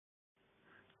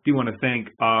do want to thank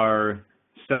our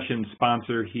session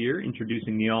sponsor here,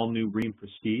 introducing the all-new Green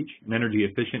Prestige, an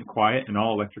energy-efficient, quiet, and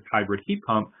all-electric hybrid heat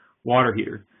pump water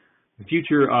heater. The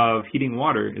future of heating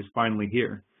water is finally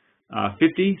here.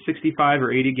 50, 65,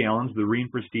 or 80 gallons, the Green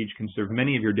Prestige can serve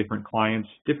many of your different clients'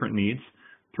 different needs.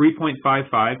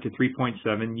 3.55 to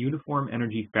 3.7 uniform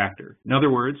energy factor. In other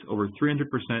words, over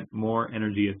 300% more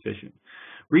energy efficient.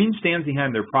 Green stands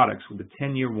behind their products with a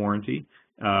 10-year warranty,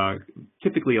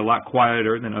 typically a lot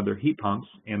quieter than other heat pumps,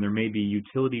 and there may be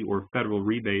utility or federal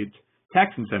rebates,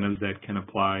 tax incentives that can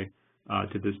apply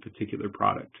to this particular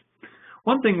product.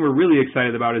 One thing we're really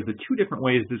excited about is the two different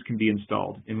ways this can be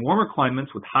installed. In warmer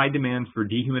climates with high demands for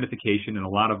dehumidification and a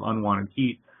lot of unwanted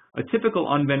heat, a typical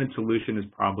unvented solution is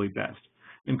probably best.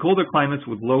 In colder climates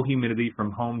with low humidity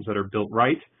from homes that are built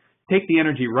right, take the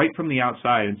energy right from the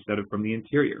outside instead of from the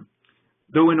interior.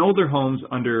 Though in older homes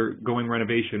undergoing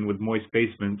renovation with moist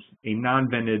basements, a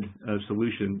non-vented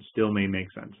solution still may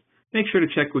make sense. Make sure to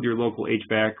check with your local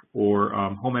HVAC or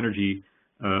home energy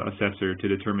assessor to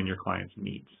determine your client's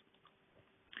needs.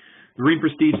 The Green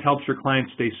Prestige helps your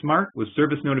clients stay smart with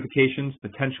service notifications,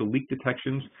 potential leak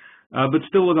detections, but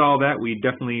still with all that, we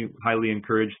definitely highly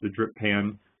encourage the drip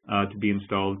pan to be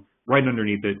installed right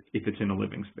underneath it if it's in a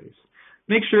living space.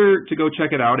 Make sure to go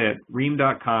check it out at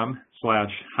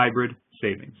ream.com/hybrid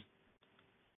savings.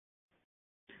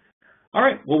 All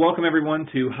right, well, welcome everyone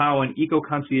to how an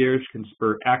Eco-concierge can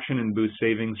spur action and boost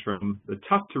savings from the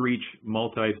tough-to-reach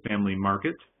multifamily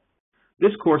market.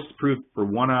 This course is approved for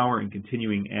 1 hour and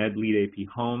continuing Ed Lead AP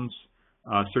Homes,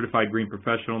 Certified Green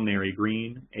Professional, NARI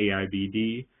Green,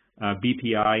 AIBD,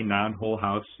 BPI,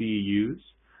 NonWholeHouse, CEUS,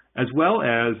 as well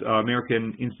as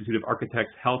American Institute of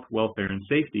Architects Health, Welfare, and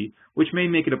Safety, which may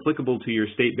make it applicable to your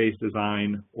state-based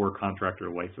design or contractor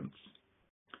license.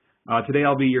 Today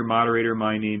I'll be your moderator.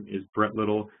 My name is Brett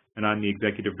Little, and I'm the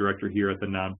Executive Director here at the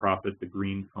nonprofit, the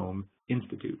GreenHome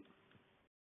Institute.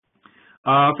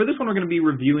 For this one, we're going to be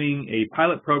reviewing a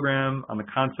pilot program on the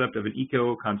concept of an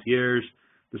Eco-concierge,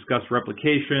 discuss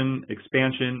replication,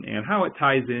 expansion, and how it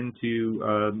ties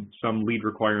into some lead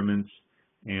requirements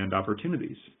and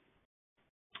opportunities.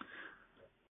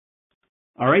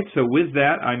 All right, so with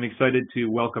that, I'm excited to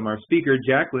welcome our speaker,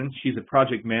 Jacqueline. She's a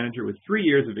project manager with 3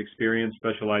 years of experience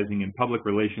specializing in public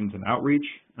relations and outreach,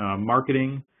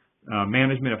 marketing,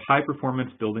 management of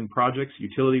high-performance building projects,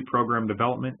 utility program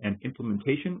development and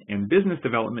implementation, and business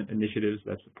development initiatives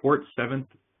that support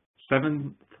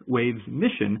Seventhwave's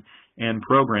mission and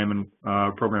program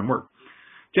work.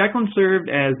 Jacqueline served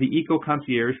as the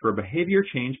Eco-concierge for a behavior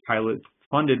change pilot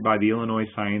funded by the Illinois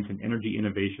Science and Energy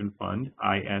Innovation Fund,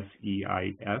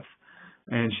 ISEIF,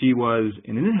 and she was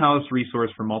an in-house resource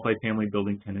for multifamily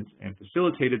building tenants and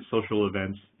facilitated social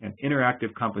events and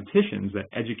interactive competitions that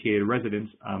educated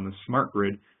residents on the smart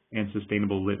grid and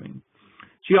sustainable living.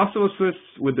 She also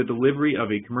assists with the delivery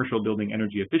of a commercial building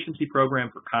energy efficiency program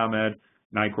for ComEd,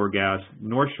 Nicor Gas,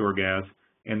 North Shore Gas,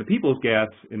 and the People's Gas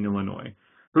in Illinois.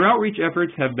 Her outreach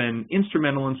efforts have been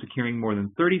instrumental in securing more than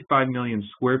 35 million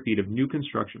square feet of new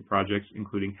construction projects,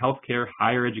 including healthcare,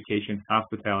 higher education,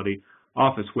 hospitality,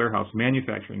 office, warehouse,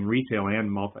 manufacturing, retail, and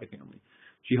multifamily.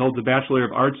 She holds a Bachelor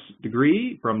of Arts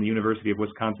degree from the University of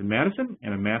Wisconsin Madison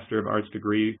and a Master of Arts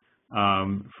degree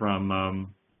from,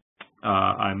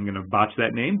 I'm going to botch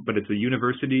that name, but it's a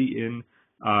university in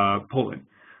Poland.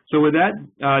 So with that,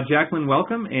 Jacqueline,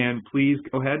 welcome, and please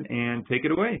go ahead and take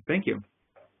it away. Thank you.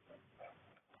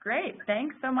 Great.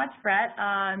 Thanks so much, Brett.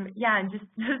 Yeah, and just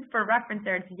for reference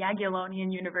there, it's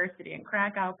Jagiellonian University in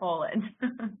Krakow, Poland.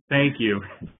 Thank you.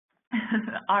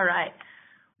 All right.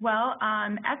 Well,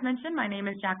 as mentioned, my name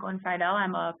is Jacqueline Freidel.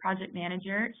 I'm a project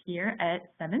manager here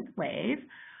at Seventhwave.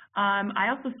 I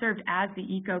also served as the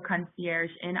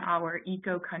Eco-concierge in our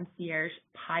Eco-concierge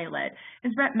pilot.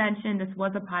 As Brett mentioned, this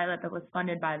was a pilot that was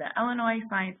funded by the Illinois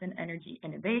Science and Energy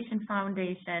Innovation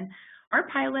Foundation. Our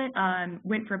pilot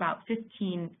went for about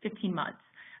 15 months.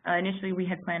 Initially, we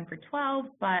had planned for 12,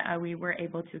 but we were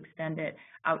able to extend it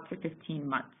out to 15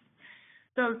 months.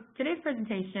 So today's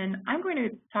presentation, I'm going to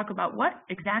talk about what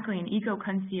exactly an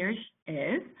Eco-concierge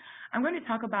is. I'm going to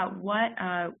talk about what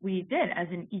we did as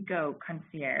an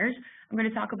Eco-concierge. I'm going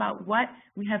to talk about what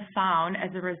we have found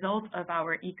as a result of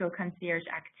our Eco-concierge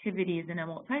activities in a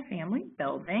multifamily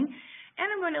building. And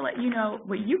I'm going to let you know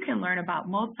what you can learn about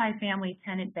multifamily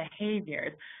tenant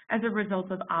behaviors as a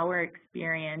result of our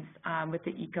experience with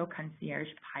the Eco-concierge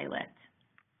pilot.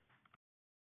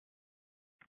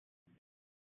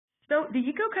 So the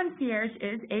Eco-concierge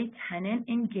is a tenant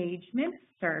engagement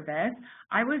service.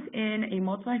 I was in a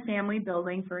multifamily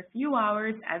building for a few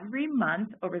hours every month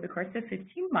over the course of 15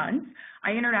 months. I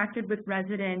interacted with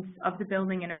residents of the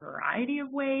building in a variety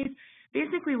of ways,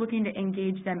 basically looking to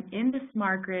engage them in the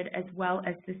smart grid as well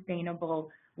as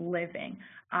sustainable living.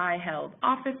 I held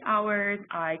office hours.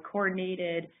 I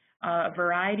coordinated a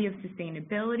variety of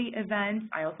sustainability events.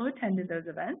 I also attended those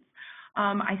events.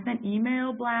 I sent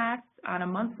email blasts on a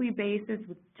monthly basis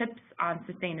with tips on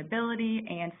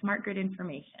sustainability and smart grid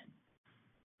information.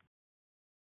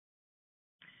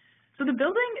 So the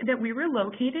building that we were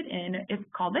located in is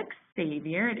called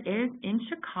Xavier. It is in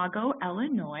Chicago,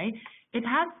 Illinois. It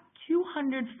has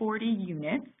 240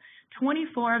 units.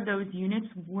 24 of those units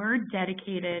were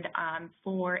dedicated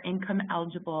for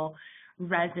income-eligible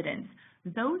residents.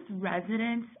 Those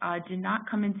residents did not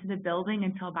come into the building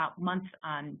until about month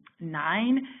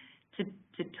 9 to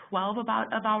 12 of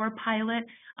our pilot.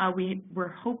 We were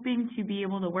hoping to be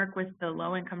able to work with the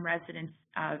low-income residents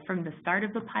from the start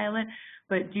of the pilot,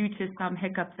 but due to some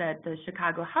hiccups at the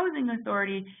Chicago Housing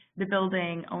Authority, the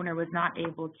building owner was not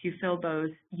able to fill those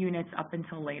units up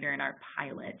until later in our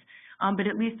pilot. But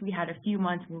at least we had a few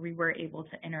months where we were able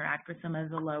to interact with some of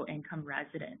the low-income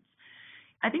residents.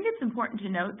 I think it's important to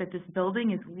note that this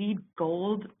building is LEED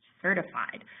Gold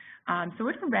certified. So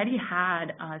it already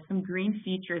had some green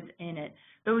features in it.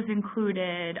 Those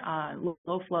included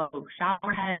low flow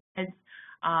shower heads.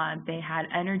 They had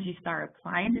Energy Star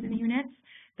appliance units.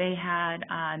 They had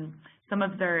some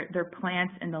of their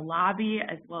plants in the lobby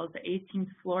as well as the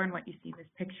 18th floor, and what you see in this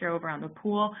picture over on the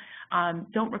pool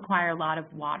don't require a lot of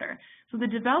water. So the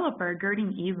developer,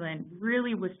 Gerding Evelyn,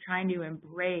 really was trying to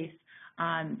embrace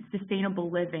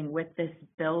sustainable living with this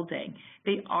building.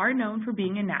 They are known for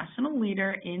being a national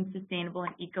leader in sustainable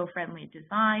and eco-friendly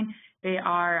design. They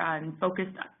are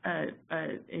focused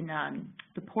in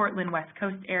the Portland West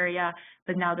Coast area,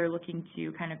 but now they're looking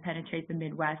to kind of penetrate the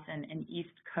Midwest and East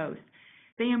Coast.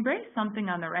 They embrace something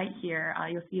on the right here.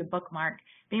 You'll see a bookmark.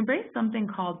 They embrace something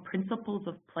called principles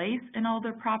of place in all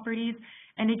their properties.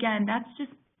 And again, that's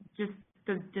just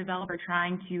the developer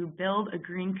trying to build a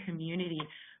green community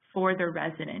for their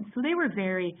residents. So they were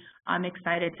very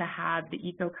excited to have the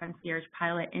Eco-concierge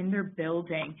pilot in their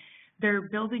building. Their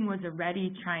building was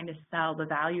already trying to sell the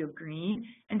value of green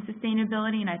and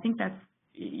sustainability, and I think that's,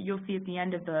 you'll see at the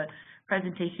end of the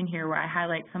presentation here where I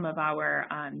highlight some of our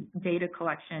data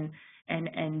collection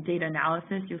and data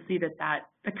analysis. You'll see that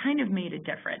kind of made a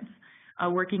difference,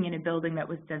 working in a building that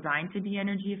was designed to be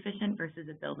energy efficient versus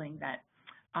a building that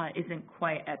isn't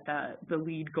quite at the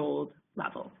LEED Gold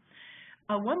level.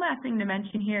 One last thing to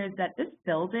mention here is that this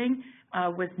building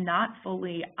was not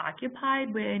fully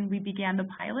occupied when we began the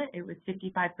pilot. It was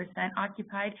 55%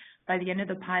 occupied. By the end of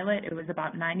the pilot, it was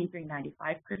about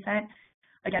 93–95%.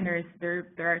 Again, there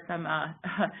are some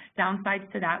downsides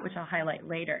to that, which I'll highlight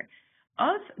later.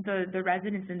 Of the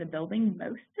residents in the building,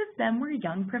 most of them were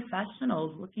young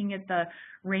professionals looking at the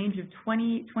range of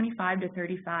 25 to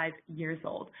 35 years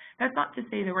old. That's not to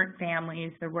say there weren't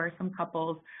families. There were some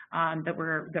couples that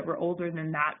were older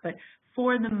than that, but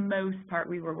for the most part,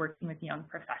 we were working with young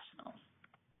professionals.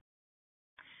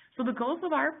 So the goals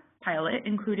of our pilot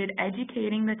included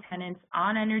educating the tenants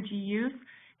on energy use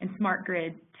and smart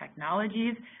grid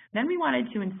technologies. Then we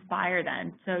wanted to inspire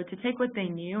them, so to take what they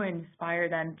knew and inspire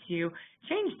them to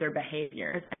change their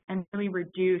behaviors and really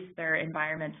reduce their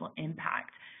environmental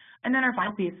impact. And then our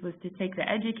final piece was to take the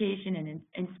education and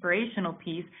inspirational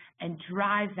piece and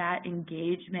drive that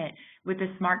engagement with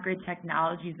the smart grid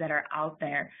technologies that are out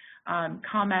there.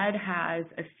 ComEd has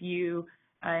a few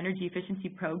energy efficiency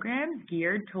programs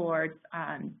geared towards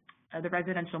the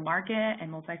residential market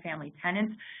and multifamily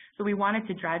tenants. So we wanted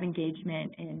to drive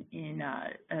engagement in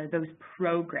those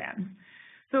programs.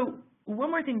 So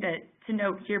one more thing to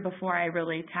note here before I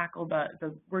really tackle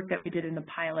the work that we did in the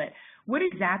pilot, what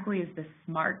exactly is the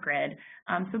smart grid?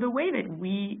 So the way that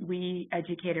we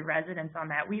educated residents on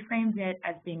that, we framed it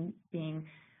as being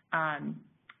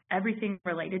everything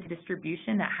related to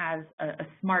distribution that has a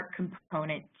smart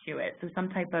component to it. So some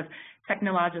type of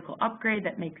technological upgrade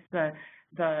that makes the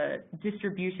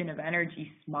distribution of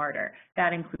energy smarter.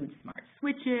 That includes smart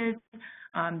switches,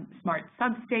 smart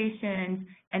substations,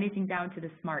 anything down to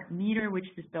the smart meter, which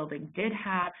this building did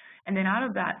have. And then out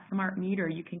of that smart meter,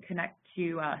 you can connect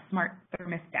to smart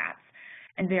thermostats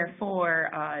and therefore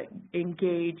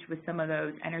engage with some of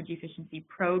those energy efficiency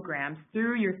programs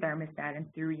through your thermostat and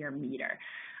through your meter.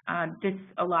 This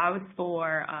allows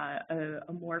for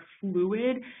a more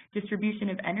fluid distribution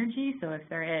of energy. So if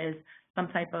there is some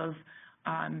type of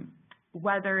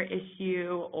weather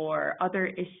issue or other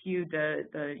issue,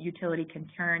 the utility can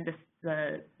turn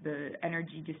the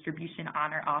energy distribution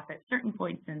on or off at certain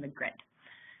points in the grid.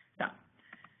 So,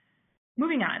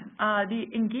 moving on, the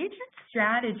engagement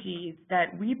strategies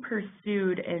that we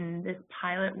pursued in this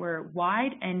pilot were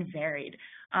wide and varied.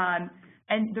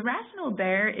 And the rationale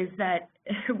there is that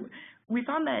we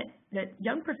found that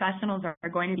young professionals are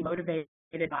going to be motivated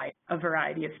by a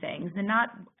variety of things, and not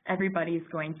everybody is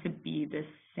going to be the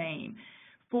same.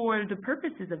 For the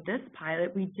purposes of this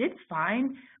pilot, we did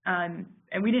find, and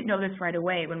we didn't know this right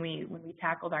away when we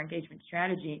tackled our engagement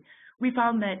strategy, we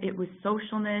found that it was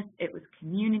socialness, it was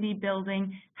community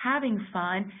building, having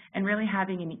fun, and really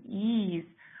having an ease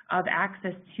of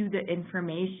access to the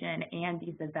information and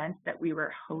these events that we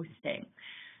were hosting.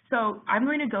 So I'm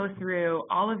going to go through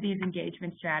all of these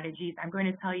engagement strategies. I'm going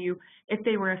to tell you if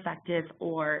they were effective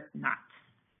or not.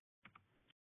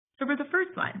 So for the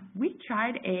first one, we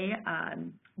tried a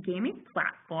gaming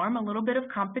platform, a little bit of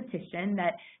competition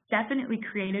that definitely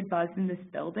created buzz in this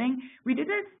building. We did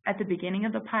this at the beginning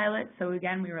of the pilot, so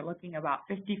again, we were looking about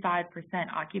 55%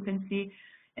 occupancy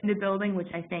in the building, which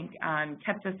I think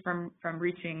kept us from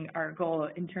reaching our goal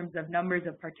in terms of numbers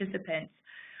of participants.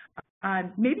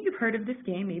 Maybe you've heard of this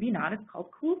game, maybe not. It's called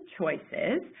Cool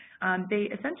Choices. They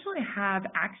essentially have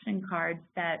action cards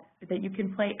that you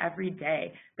can play every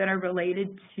day that are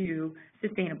related to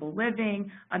sustainable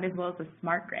living, as well as a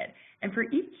smart grid. And for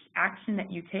each action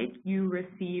that you take, you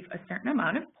receive a certain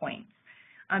amount of points.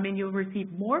 And you'll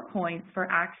receive more points for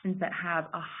actions that have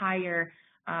a higher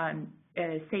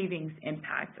savings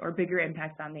impact or bigger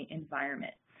impact on the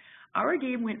environment. Our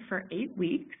game went for 8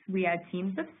 weeks. We had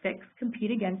teams of 6 compete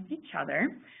against each other.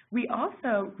 We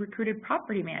also recruited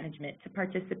property management to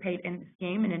participate in this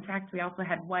game, and in fact, we also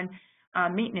had one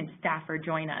maintenance staffer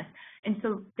join us. And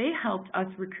so they helped us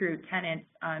recruit tenants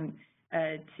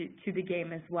to the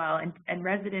game as well, and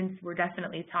residents were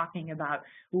definitely talking about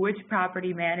which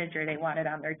property manager they wanted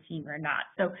on their team or not.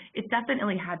 So it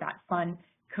definitely had that fun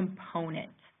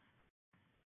component.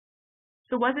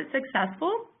 So was it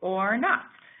successful or not?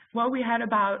 Well, we had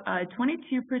about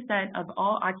 22% of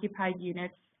all occupied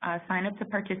units sign up to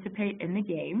participate in the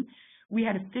game. We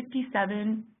had a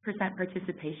 57%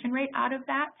 participation rate out of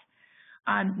that.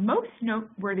 Most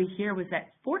noteworthy here was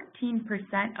that 14%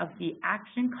 of the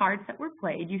action cards that were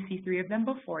played, you see 3 of them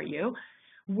before you,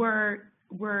 were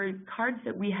cards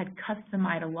that we had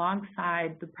customized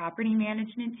alongside the property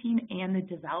management team and the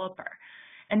developer.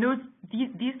 And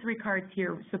these 3 cards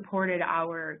here supported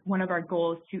one of our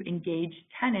goals to engage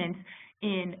tenants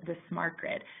in the smart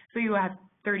grid. So you have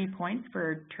 30 points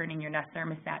for turning your Nest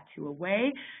thermostat to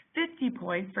away, 50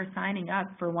 points for signing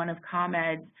up for one of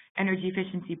ComEd's energy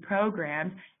efficiency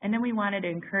programs, and then we wanted to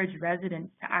encourage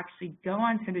residents to actually go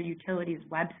onto the utility's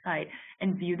website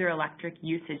and view their electric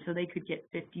usage so they could get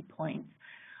 50 points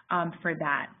for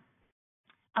that.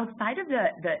 Outside of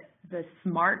the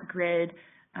smart grid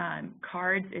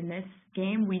cards in this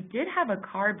game, we did have a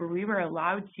card where we were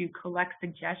allowed to collect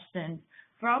suggestions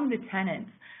from the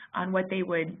tenants on what they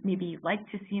would maybe like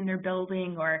to see in their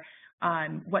building, or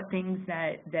what things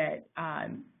that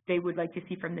they would like to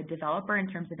see from the developer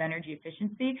in terms of energy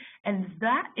efficiency. And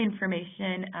that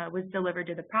information was delivered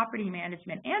to the property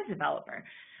management and developer.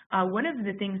 One of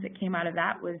the things that came out of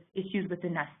that was issues with the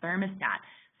Nest thermostat.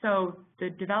 So the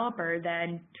developer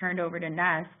then turned over to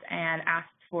Nest and asked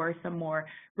for some more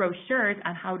brochures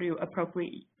on how to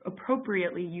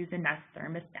appropriately use a Nest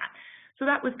thermostat. So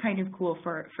that was kind of cool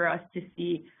for us to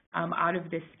see out of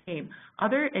this game.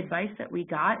 Other advice that we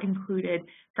got included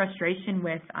frustration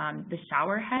with the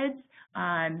shower heads.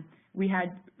 We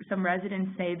had some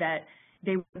residents say that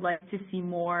they would like to see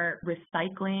more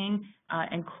recycling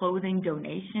and clothing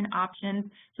donation options.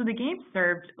 So the game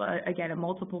served, again, a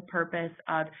multiple purpose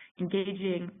of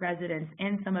engaging residents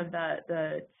in some of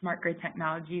the smart grid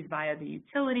technologies via the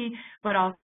utility, but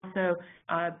also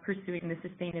pursuing the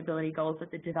sustainability goals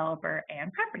that the developer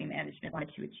and property management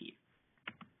wanted to achieve.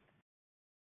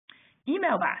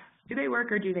 Email blasts, do they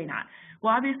work or do they not?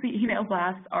 Well, obviously, email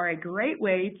blasts are a great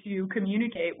way to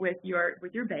communicate with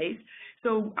your base.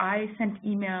 So I sent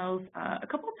emails a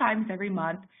couple of times every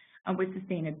month with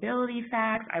sustainability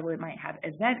facts. I might have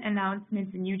event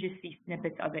announcements, and you just see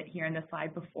snippets of it here in the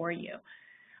slide before you.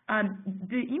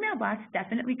 The email blasts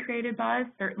definitely created buzz.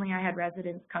 Certainly, I had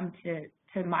residents come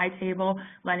to my table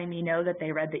letting me know that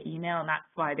they read the email, and that's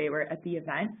why they were at the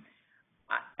event.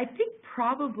 I think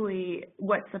probably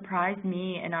what surprised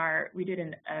me we did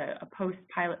a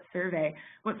post-pilot survey,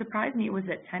 what surprised me was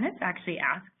that tenants actually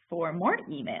asked for more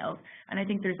emails. And I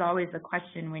think there's always a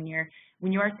question when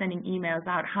you are sending emails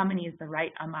out, how many is the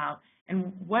right amount?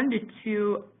 And 1 to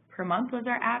 2 per month was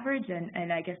our average,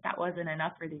 and I guess that wasn't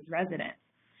enough for these residents.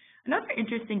 Another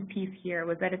interesting piece here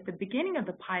was that at the beginning of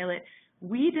the pilot,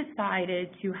 we decided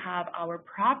to have our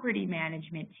property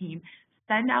management team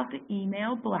send out the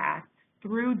email blasts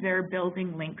through their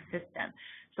building link system.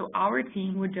 So our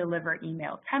team would deliver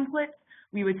email templates.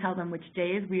 We would tell them which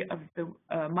days of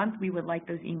the month we would like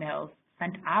those emails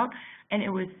sent out, and it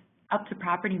was up to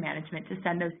property management to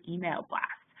send those email blasts.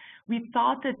 We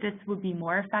thought that this would be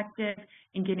more effective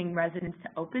in getting residents to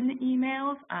open the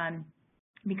emails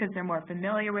because they're more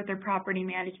familiar with their property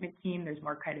management team. There's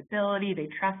more credibility. They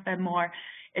trust them more.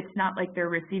 It's not like they're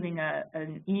receiving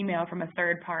an email from a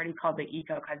third party called the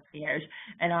Eco-concierge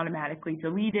and automatically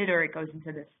delete it, or it goes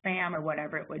into the spam or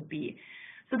whatever it would be.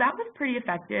 So that was pretty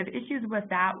effective. Issues with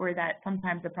that were that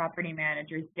sometimes the property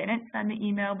managers didn't send the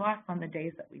email blast on the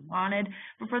days that we wanted,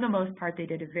 but for the most part, they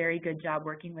did a very good job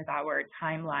working with our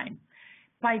timeline.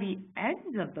 By the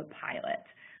end of the pilot,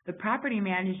 the property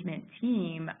management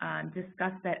team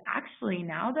discussed that actually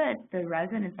now that the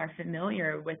residents are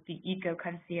familiar with the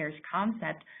Eco-concierge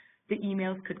concept, the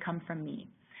emails could come from me.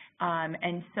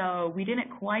 And so we didn't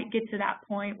quite get to that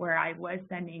point where I was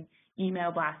sending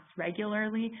email blasts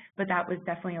regularly, but that was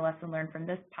definitely a lesson learned from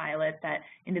this pilot, that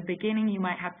in the beginning you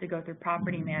might have to go through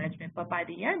property management, but by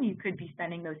the end you could be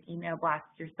sending those email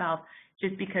blasts yourself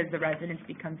just because the residents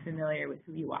become familiar with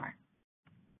who you are.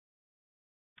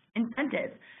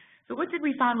 Incentives. So what did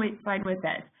we find with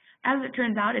this? As it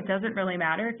turns out, it doesn't really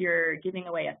matter if you're giving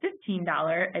away a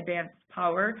 $15 advanced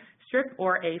power strip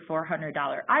or a $400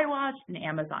 iWatch, an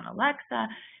Amazon Alexa.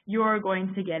 You're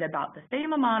going to get about the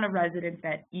same amount of residents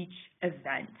at each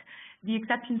event. The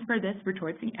exceptions for this were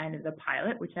towards the end of the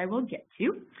pilot, which I will get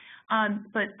to.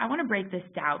 But I want to break this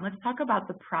down. Let's talk about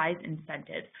the prize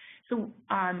incentives. So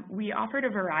we offered a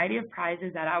variety of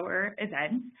prizes at our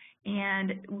events,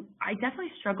 and I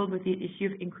definitely struggled with the issue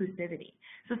of inclusivity.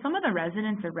 So some of the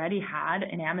residents already had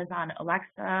an Amazon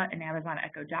Alexa, an Amazon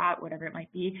Echo Dot, whatever it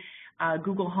might be,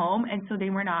 Google Home, and so they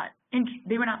were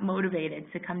not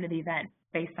motivated to come to the event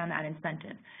based on that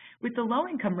incentive. With the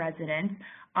low-income residents,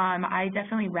 I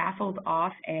definitely raffled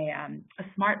off a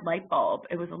smart light bulb.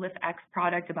 It was a Lift X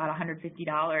product, about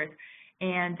 $150,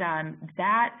 and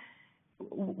that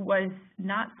was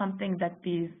not something that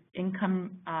these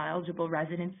income eligible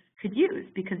residents could use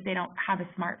because they don't have a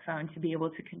smartphone to be able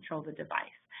to control the device.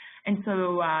 And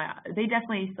so they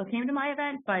definitely still came to my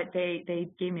event, but they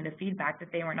gave me the feedback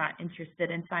that they were not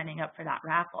interested in signing up for that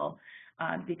raffle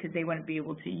because they wouldn't be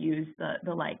able to use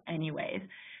the light anyways.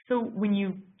 So when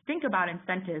you think about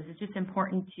incentives, it's just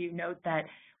important to note that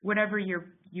whatever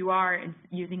you are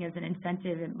using as an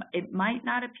incentive, it might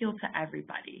not appeal to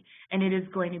everybody, and it is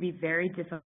going to be very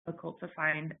difficult to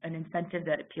find an incentive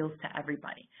that appeals to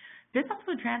everybody. This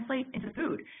also translates into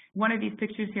food. One of these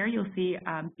pictures here, you'll see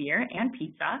beer and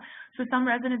pizza. So some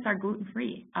residents are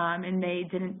gluten-free, and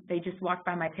they just walked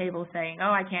by my table saying,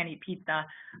 "Oh, I can't eat pizza.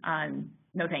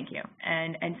 No, thank you."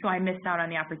 And so I missed out on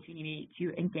the opportunity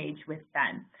to engage with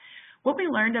them. What we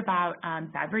learned about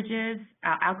beverages,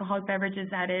 alcoholic beverages,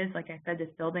 that is, like I said,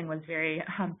 this building was very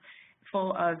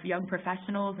full of young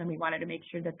professionals, and we wanted to make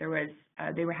sure that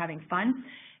they were having fun.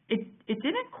 It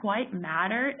didn't quite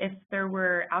matter if there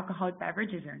were alcoholic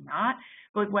beverages or not,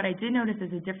 but what I did notice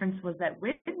as a difference was that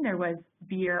when there was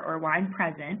beer or wine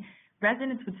present,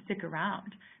 residents would stick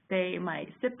around. They might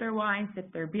sip their wine,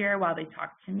 sip their beer while they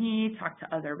talk to me, talk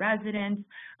to other residents.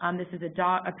 This is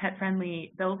a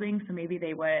pet-friendly building, so maybe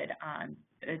they would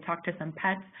talk to some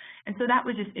pets. And so that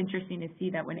was just interesting to see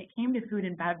that when it came to food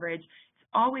and beverage, it's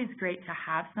always great to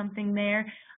have something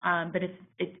there, but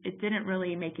it didn't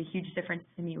really make a huge difference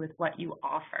to me with what you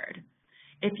offered.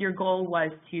 If your goal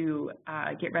was to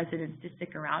get residents to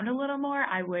stick around a little more,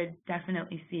 I would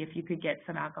definitely see if you could get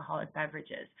some alcoholic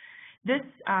beverages.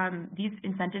 These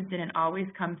incentives didn't always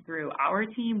come through our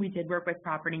team. We did work with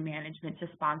property management to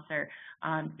sponsor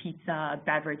pizza,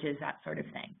 beverages, that sort of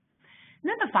thing. And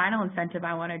then the final incentive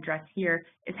I want to address here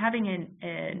is having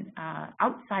an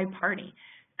outside party,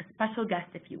 a special guest,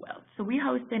 if you will. So we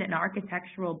hosted an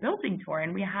architectural building tour,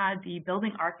 and we had the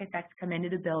building architects come into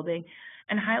the building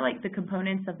and highlight the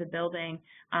components of the building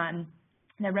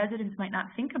that residents might not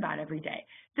think about every day.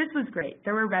 This was great.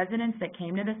 There were residents that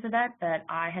came to this event that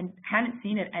I hadn't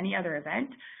seen at any other event.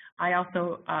 I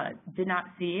also did not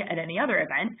see at any other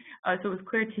event. So it was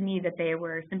clear to me that they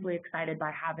were simply excited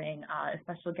by having a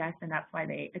special guest, and that's why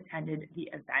they attended the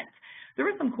event. There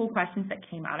were some cool questions that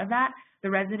came out of that. The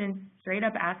residents straight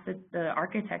up asked the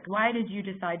architect, "Why did you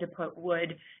decide to put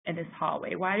wood in this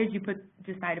hallway? Why did you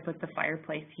decide to put the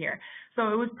fireplace here?"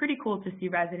 So it was pretty cool to see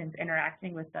residents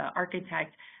interacting with the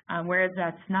architect, whereas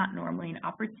that's not normally an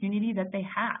opportunity that they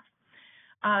have.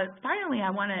 Finally, I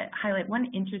want to highlight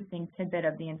one interesting tidbit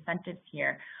of the incentives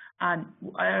here.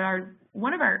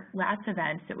 One of our last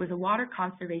events, it was a water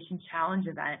conservation challenge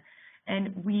event,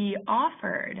 and we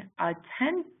offered a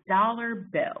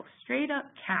 $10 bill, straight up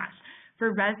cash,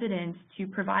 for residents to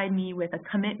provide me with a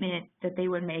commitment that they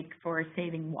would make for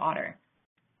saving water.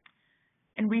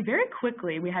 And we very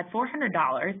quickly, we had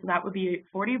 $400, so that would be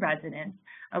 40 residents.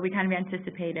 We kind of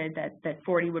anticipated that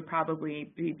 40 would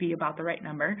probably be about the right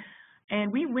number.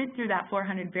 And we went through that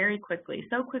 400 very quickly,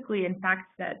 so quickly, in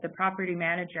fact, that the property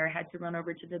manager had to run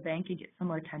over to the bank and get some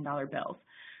more $10 bills.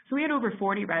 So we had over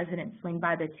 40 residents swing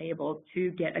by the table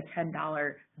to get a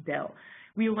 $10 bill.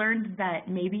 We learned that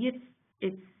maybe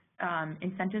it's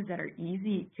incentives that are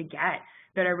easy to get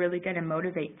that are really going to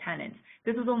motivate tenants.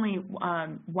 This was only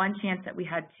one chance that we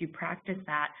had to practice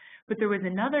that, but there was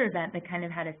another event that kind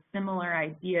of had a similar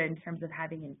idea in terms of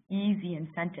having an easy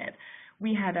incentive.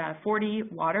 We had 40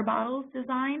 water bottles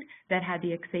designed that had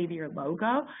the Xavier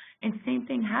logo, and same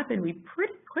thing happened. We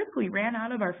pretty quickly ran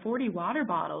out of our 40 water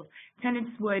bottles.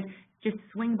 Tenants would just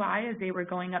swing by as they were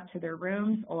going up to their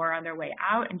rooms or on their way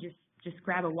out and just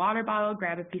grab a water bottle,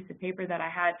 grab a piece of paper that I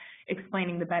had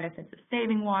explaining the benefits of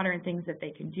saving water and things that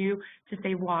they can do to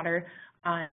save water,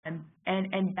 and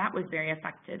that was very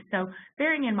effective. So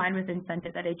bearing in mind with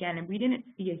incentive that, again, we didn't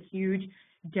see a huge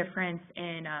difference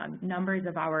in numbers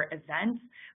of our events,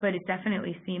 but it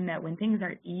definitely seemed that when things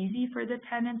are easy for the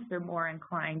tenants, they're more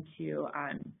inclined to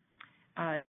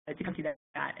come to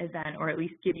that event, or at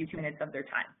least give you 2 minutes of their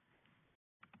time.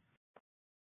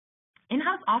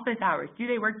 In-house office hours, do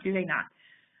they work, do they not?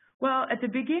 Well, at the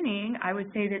beginning, I would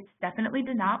say that definitely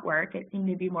did not work. It seemed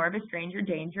to be more of a stranger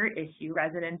danger issue.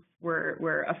 Residents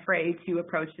were afraid to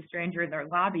approach the stranger in their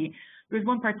lobby. There was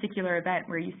one particular event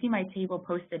where you see my table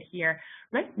posted here.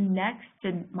 Right next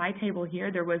to my table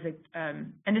here, there was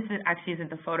and this actually isn't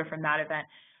the photo from that event,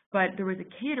 but there was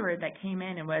a caterer that came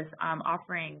in and was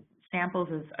offering samples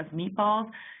of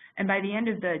meatballs. And by the end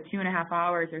of the 2.5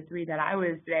 hours or 3 that I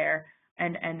was there,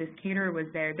 and this caterer was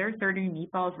there, their 30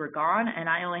 meatballs were gone, and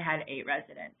I only had 8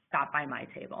 residents stop by my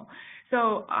table.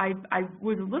 So I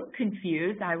was a little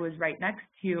confused. I was right next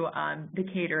to the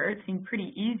caterer. It seemed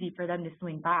pretty easy for them to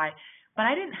swing by, but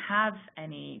I didn't have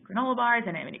any granola bars,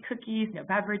 I didn't have any cookies, no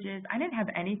beverages. I didn't have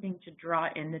anything to draw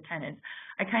in the tenants.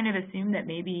 I kind of assumed that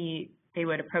maybe they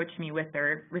would approach me with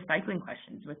their recycling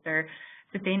questions, with their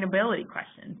sustainability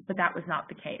questions, but that was not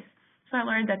the case. So I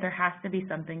learned that there has to be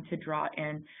something to draw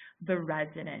in the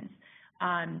residents.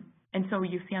 And so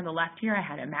you see on the left here, I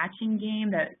had a matching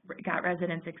game that got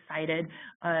residents excited.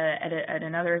 At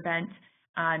another event,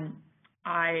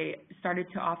 I started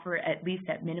to offer at least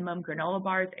at minimum granola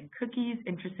bars and cookies.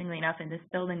 Interestingly enough, in this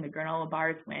building, the granola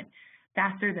bars went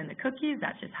faster than the cookies.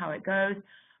 That's just how it goes.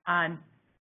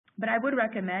 But I would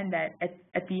recommend that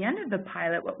at the end of the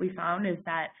pilot, what we found is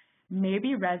that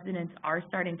maybe residents are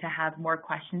starting to have more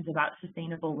questions about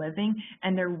sustainable living,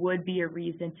 and there would be a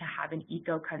reason to have an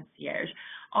eco-concierge.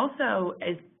 Also,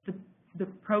 as the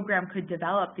program could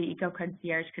develop, the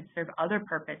eco-concierge could serve other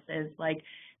purposes like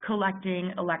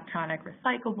collecting electronic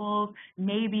recyclables,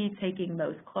 maybe taking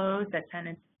those clothes that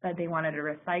tenants said they wanted to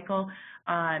recycle,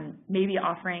 maybe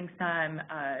offering some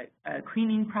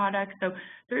cleaning products. So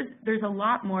there's a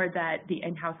lot more that the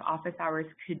in-house office hours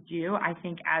could do, I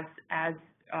think, as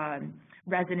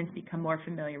residents become more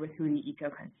familiar with who the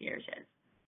eco-concierge is.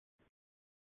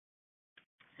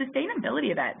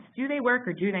 Sustainability events, do they work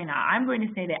or do they not? I'm going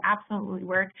to say they absolutely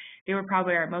work. They were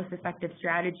probably our most effective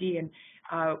strategy in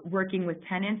working with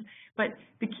tenants. But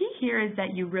the key here is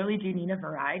that you really do need a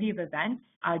variety of events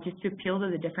just to appeal to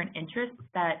the different interests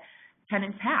that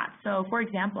tenants have. So for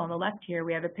example, on the left here,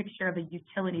 we have a picture of a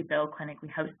utility bill clinic we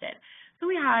hosted. So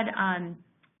we had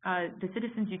the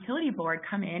Citizens Utility Board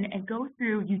come in and go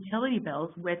through utility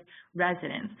bills with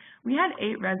residents. We had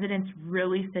 8 residents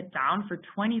really sit down for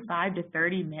 25 to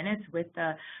 30 minutes with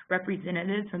the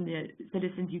representatives from the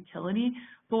Citizens Utility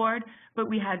Board, but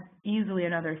we had easily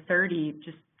another 30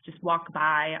 just walk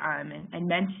by and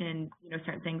mention,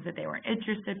 certain things that they weren't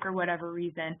interested for whatever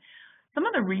reason. Some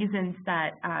of the reasons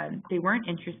that they weren't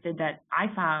interested that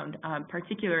I found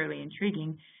particularly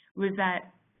intriguing was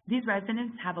that these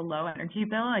residents have a low energy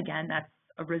bill. Again, that's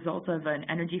a result of an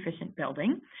energy efficient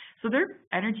building. So their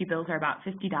energy bills are about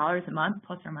 $50 a month,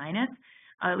 plus or minus.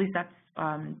 At least that's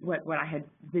what I had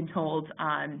been told.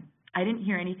 I didn't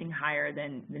hear anything higher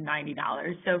than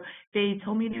 $90. So they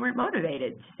told me they weren't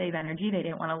motivated to save energy. They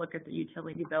didn't want to look at the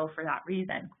utility bill for that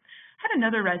reason. I had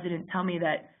another resident tell me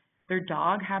that their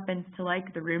dog happens to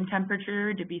like the room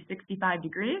temperature to be 65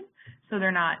 degrees, so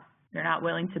they're not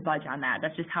willing to budge on that.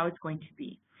 That's just how it's going to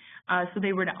be. So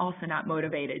they were also not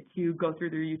motivated to go through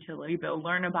their utility bill,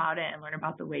 learn about it, and learn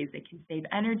about the ways they can save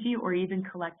energy or even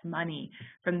collect money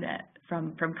from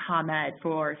ComEd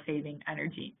for saving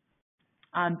energy.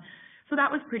 So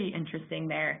that was pretty interesting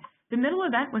there. The middle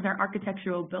event was our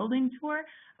architectural building tour,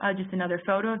 just another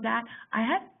photo of that. I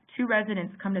had 2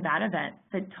 residents come to that event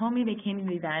that told me they came to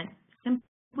the event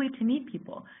simply to meet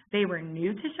people. They were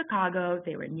new to Chicago,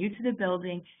 they were new to the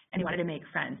building, and they wanted to make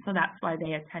friends. So that's why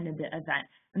they attended the event,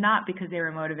 not because they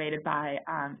were motivated by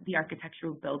the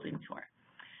architectural building tour.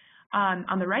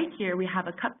 On the right here, we have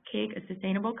a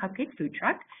sustainable cupcake food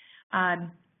truck.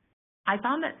 I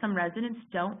found that some residents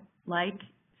don't like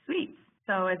sweets.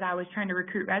 So as I was trying to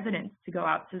recruit residents to go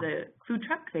out to the food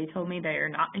truck, they told me they are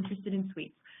not interested in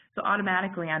sweets. So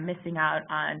automatically I'm missing out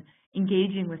on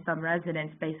engaging with some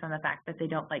residents based on the fact that they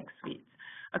don't like sweets.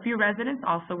 A few residents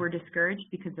also were discouraged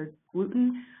because there's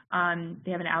gluten.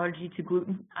 They have an allergy to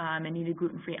gluten and needed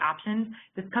gluten-free options.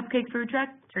 This cupcake food truck,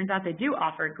 turns out they do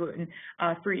offer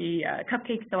gluten-free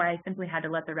cupcakes, so I simply had to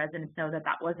let the residents know that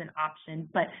that was an option.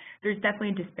 But there's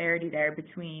definitely a disparity there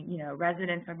between, you know,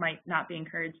 residents who might not be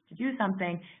encouraged to do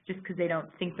something just because they don't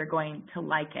think they're going to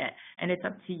like it. And it's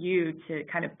up to you to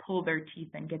kind of pull their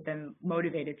teeth and get them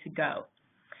motivated to go.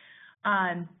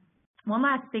 One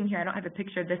last thing here, I don't have a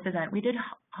picture of this event. We did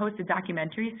host a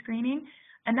documentary screening,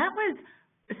 and that was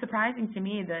surprising to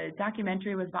me. The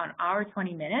documentary was about an hour,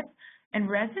 20 minutes, and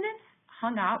residents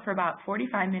hung out for about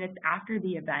 45 minutes after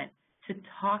the event to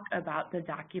talk about the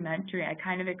documentary. I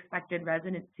kind of expected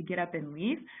residents to get up and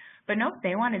leave, but nope,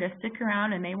 they wanted to stick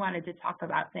around and they wanted to talk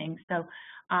about things. So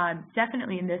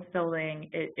definitely in this building,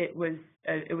 it was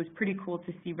pretty cool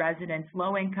to see residents,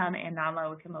 low income and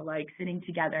non-low income alike, sitting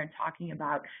together and talking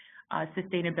about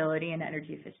sustainability and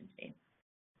energy efficiency.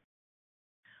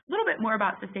 A little bit more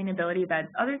about sustainability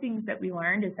events. Other things that we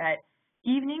learned is that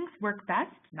evenings work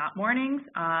best, not mornings,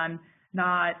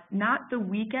 not the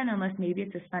weekend unless maybe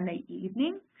it's a Sunday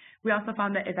evening. We also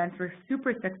found that events were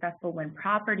super successful when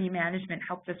property management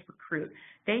helped us recruit.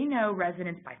 They know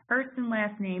residents by first and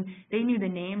last name. They knew the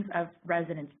names of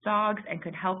residents' dogs and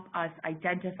could help us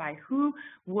identify who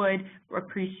would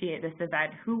appreciate this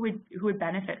event, who would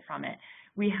benefit from it.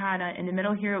 We had, in the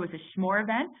middle here, it was a s'more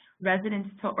event. Residents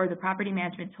or the property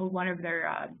management told one of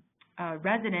their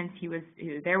residents, he was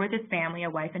there with his family, a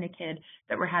wife and a kid,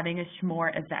 that were having a s'more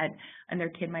event and their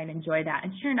kid might enjoy that.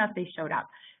 And sure enough, they showed up.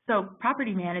 So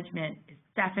property management is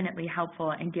definitely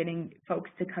helpful in getting folks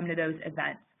to come to those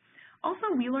events.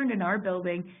 Also, we learned in our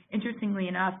building, interestingly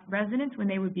enough, residents, when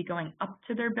they would be going up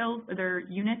to their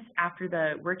units after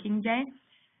the working day,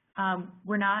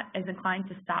 were not as inclined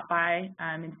to stop by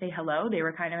and say hello. They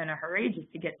were kind of in a hurry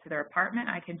just to get to their apartment.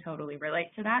 I can totally relate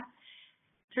to that.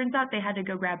 Turns out they had to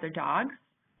go grab their dogs,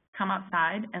 come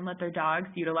outside, and let their dogs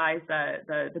utilize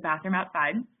the bathroom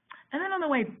outside. And then on the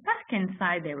way back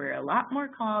inside, they were a lot more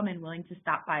calm and willing to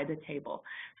stop by the table.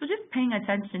 So just paying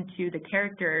attention to the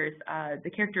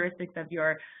characteristics of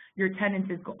your tenants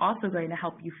is also going to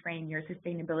help you frame your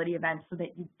sustainability events so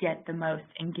that you get the most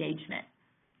engagement.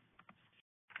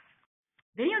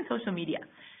 Video and social media.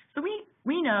 So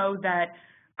we know that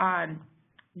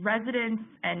residents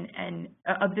and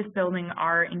of this building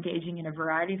are engaging in a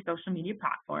variety of social media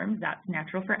platforms. That's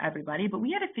natural for everybody, but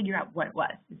we had to figure out what it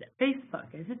was. Is it Facebook?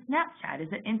 Is it Snapchat? Is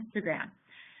it Instagram?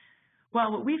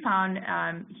 Well, what we found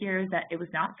here is that it was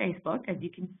not Facebook. As you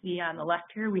can see on the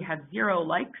left here, we have 0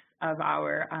 likes of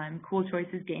our Cool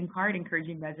Choices game card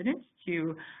encouraging residents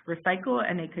to recycle,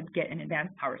 and they could get an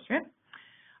advanced power strip.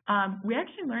 We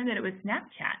actually learned that it was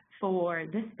Snapchat for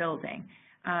this building.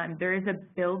 There is a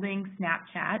building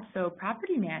Snapchat, so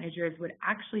property managers would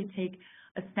actually take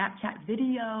a Snapchat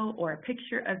video or a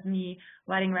picture of me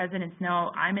letting residents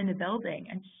know I'm in the building.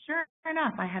 And sure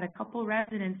enough, I had a couple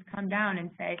residents come down and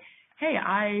say, hey,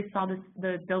 I saw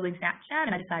the building Snapchat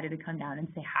and I decided to come down and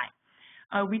say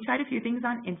hi. We tried a few things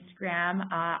on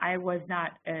Instagram. I was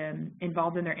not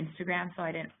involved in their Instagram, so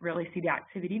I didn't really see the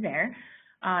activity there.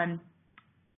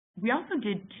 We also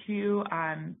did 2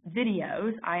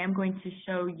 videos. I am going to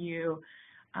show you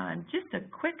just a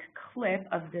quick clip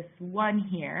of this one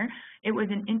here. It was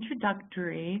an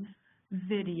introductory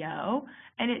video,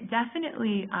 and it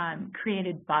definitely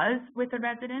created buzz with the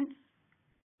residents.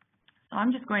 So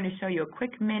I'm just going to show you a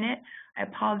quick minute. I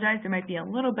apologize, there might be a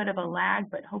little bit of a lag,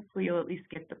 but hopefully you'll at least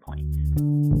get the point.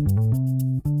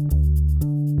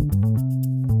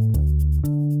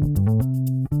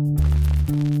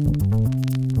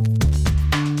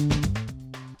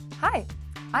 Hi,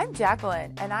 I'm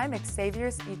Jacqueline, and I'm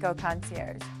Xavier's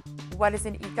Eco-concierge. What is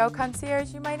an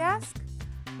eco-concierge, you might ask?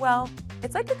 Well,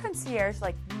 it's like a concierge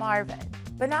like Marvin,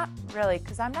 But not really,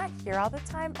 because I'm not here all the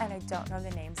time and I don't know the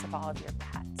names of all of your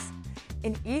pets.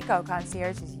 An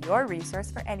Eco-concierge is your resource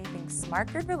for anything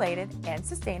smart grid related and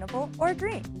sustainable or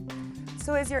green.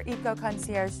 So as your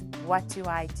Eco-concierge, what do?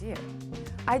 I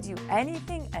do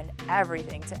anything and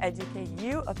everything to educate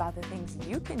you about the things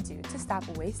you can do to stop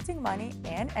wasting money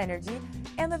and energy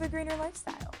and live a greener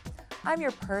lifestyle. I'm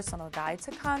your personal guide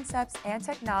to concepts and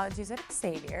technologies at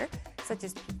Xavier, such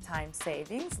as peak time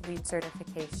savings, LEED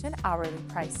certification, hourly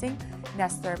pricing,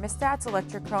 Nest thermostats,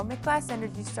 electrochromic glass,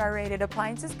 Energy Star rated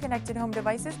appliances, connected home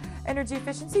devices, energy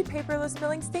efficiency, paperless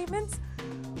billing statements.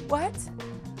 What?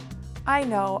 I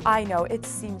know, it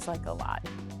seems like a lot.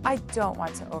 I don't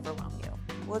want to overwhelm you.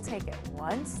 We'll take it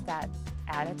one step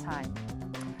at a time.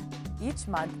 Each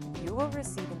month, you will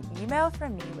receive an email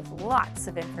from me with lots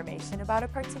of information about a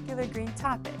particular green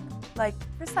topic, like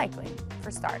recycling, for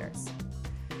starters.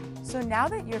 So now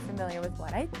that you're familiar with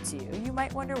what I do, you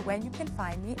might wonder when you can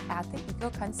find me at the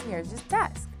Eco-concierge's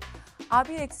desk. I'll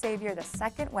be at Xavier the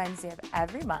second Wednesday of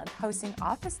every month, hosting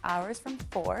office hours from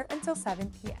 4 until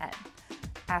 7 p.m.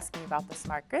 Ask me about the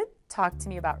smart grid, talk to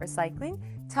me about recycling,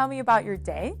 tell me about your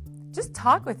day, just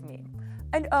talk with me.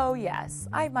 And oh yes,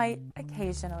 I might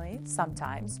occasionally,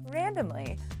 sometimes,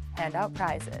 randomly, hand out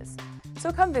prizes.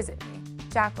 So come visit me,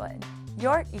 Jacqueline,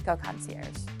 your Eco-concierge.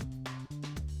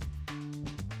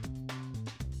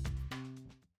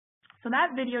 So that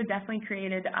video definitely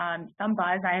created some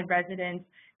buzz. I had residents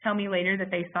tell me later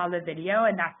that they saw the video,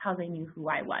 and that's how they knew who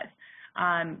I was.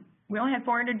 We only had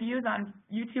 400 views on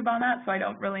YouTube on that, so I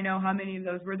don't really know how many of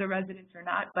those were the residents or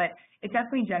not, but it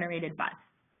definitely generated buzz.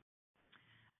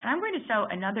 And I'm going to show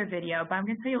another video, but I'm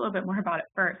going to tell you a little bit more about it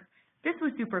first. This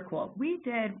was super cool. We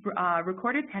did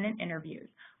recorded tenant interviews.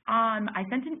 I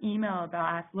sent an email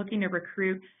about us looking to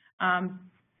recruit a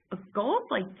goal of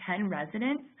like 10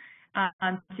 residents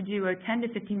to do a 10 to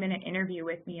 15-minute interview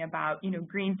with me about,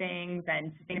 green things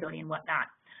and sustainability and whatnot.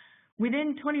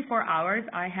 Within 24 hours,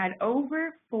 I had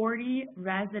over 40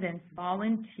 residents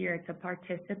volunteer to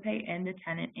participate in the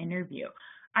tenant interview.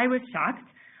 I was shocked.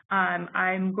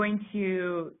 I'm going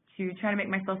to try to make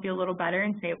myself feel a little better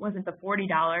and say it wasn't the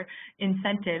 $40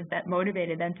 incentive that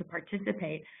motivated them to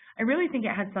participate. I really think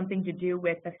it had something to do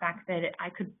with the fact that I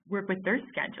could work with their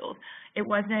schedules. It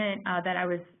wasn't that I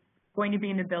was going to be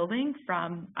in the building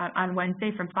on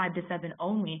Wednesday from 5 to 7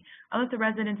 only. I let the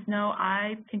residents know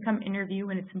I can come interview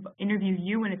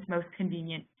you when it's most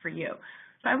convenient for you.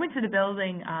 So I went to the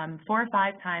building 4 or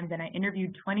 5 times and I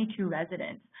interviewed 22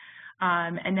 residents.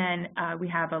 And then we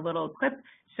have a little clip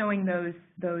showing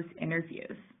those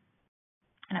interviews.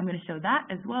 And I'm going to show that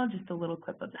as well, just a little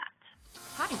clip of that.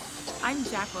 Hi, I'm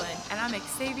Jacqueline, and I'm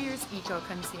Xavier's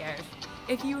Eco-concierge.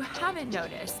 If you haven't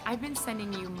noticed, I've been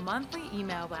sending you monthly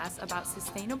email blasts about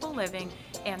sustainable living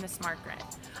and the smart grid.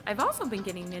 I've also been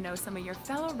getting to know some of your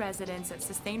fellow residents at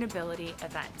sustainability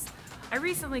events. I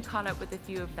recently caught up with a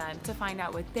few of them to find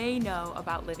out what they know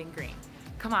about living green.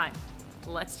 Come on,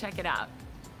 let's check it out.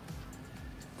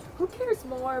 Who cares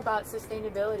more about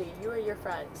sustainability, you or your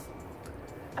friends?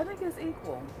 I think it's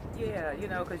equal. Yeah,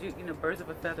 because birds of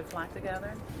a feather flock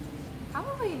together.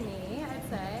 Probably me, I'd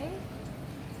say.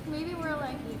 Maybe we're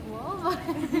like equal, but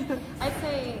I'd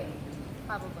say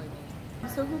probably me.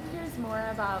 So who cares more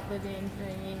about living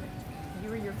green,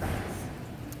 you or your friends?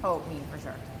 Oh, me for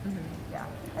sure. Mm-hmm. Yeah,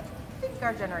 I think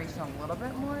our generation a little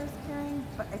bit more is caring,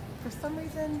 but for some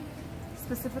reason,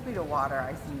 specifically to water,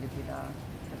 I seem to be the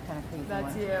kind of crazy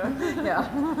That's one. you.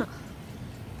 Yeah.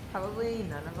 Probably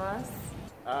none of us.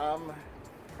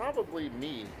 Probably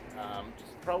me.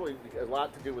 Just probably a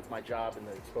lot to do with my job and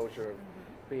the exposure of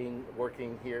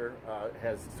working here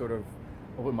has sort of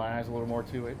opened my eyes a little more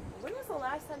to it. When was the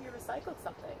last time you recycled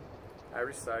something? I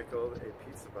recycled a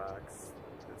pizza box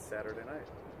this Saturday night.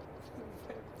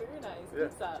 Very nice. Yeah.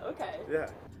 Pizza, okay. Yeah.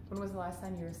 When was the last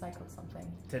time you recycled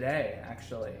something? Today,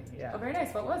 actually, yeah. Oh, very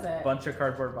nice. What was it? Bunch of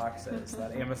cardboard boxes.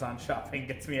 That Amazon shopping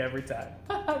gets me every time.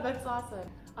 That's awesome.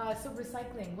 So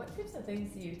recycling, what types of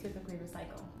things do you typically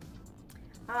recycle?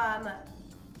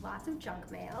 Lots of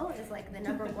junk mail is like the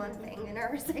number one thing in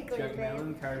our recycling Junk mail bin.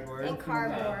 and cardboard. And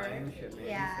cardboard, shipping,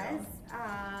 yes.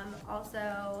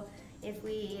 Also, if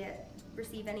we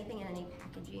receive anything in any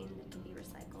packaging that can be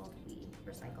recycled, we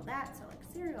recycle that. So like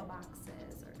cereal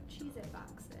boxes or Cheez-It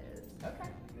boxes. Okay.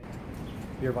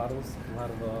 Beer bottles, a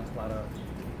lot of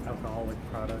alcoholic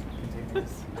product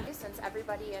containers. Since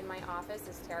everybody in my office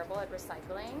is terrible at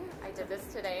recycling, I did this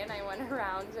today and I went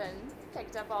around and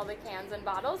picked up all the cans and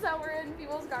bottles that were in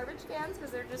people's garbage cans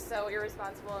because they're just so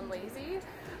irresponsible and lazy.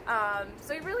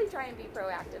 So you really try and be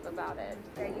proactive about it.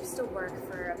 I used to work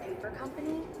for a paper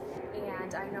company,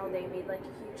 and I know they made like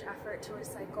a huge effort to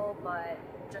recycle, but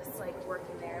just like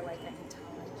working there, like I can tell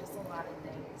like just a lot of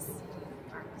things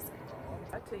aren't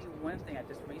recycled. I'll tell you one thing I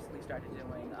just recently started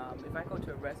doing. If I go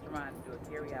to a restaurant and do a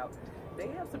carry out, they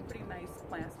have some pretty nice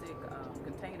plastic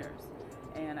containers,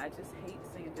 and I just hate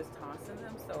seeing just tossing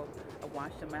them, so I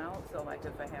wash them out. So like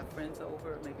if I have friends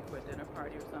over, maybe for a dinner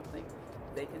party or something,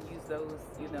 they can use those,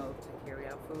 you know, to carry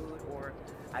out food, or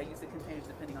I use the containers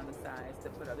depending on the size to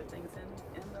put other things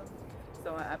in them.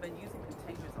 So I've been using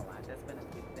containers a lot. That's been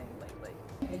a big thing lately.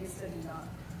 I used to not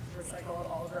recycle at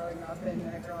all growing up, and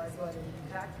I realized what an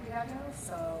impact we have now.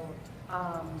 So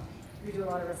we do a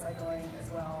lot of recycling as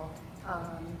well.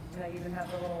 And I even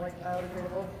have a little like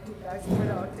biodegradable poop bags for my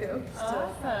dog too.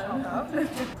 Awesome. To help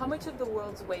out. How much of the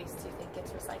world's waste do you think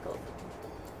gets recycled?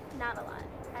 Not a lot.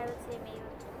 I would say maybe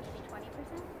 20%,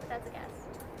 but that's a guess.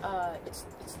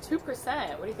 It's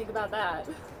 2%. What do you think about that?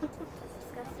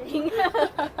 Disgusting.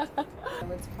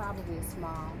 It's probably a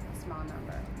small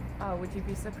number. Would you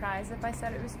be surprised if I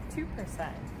said it was 2%?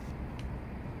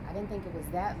 I didn't think it was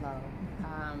that low.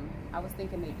 I was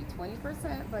thinking maybe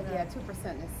 20%, but yeah,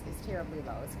 2% is terribly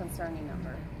low. It's a concerning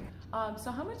number.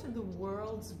 So how much of the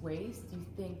world's waste do you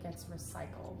think gets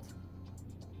recycled?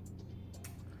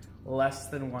 Less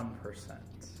than 1%.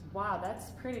 Wow,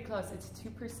 that's pretty close. It's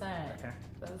 2%. Okay.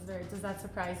 That was does that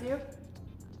surprise you?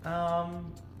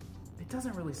 It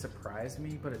doesn't really surprise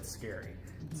me, but it's scary.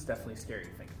 It's definitely scary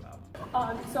to think about.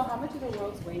 So how much of the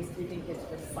world's waste do you think gets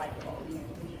recycled?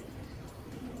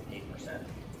 8%.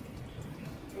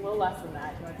 A little less than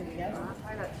that. You want to take a guess?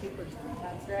 Probably about 2%.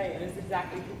 That's right. It is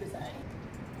exactly 2%.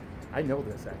 I know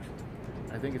this actually.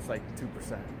 I think it's like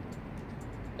 2%.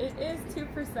 It is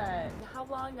 2%. How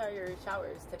long are your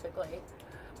showers typically?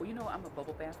 Well, you know, I'm a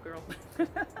bubble bath girl.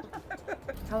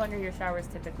 How long are your showers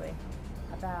typically?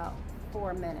 About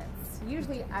 4 minutes.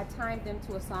 Usually I time them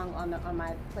to a song on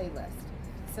my playlist.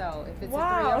 So if it's a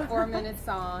 3 or 4 minute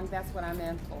song, that's what I'm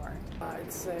in for.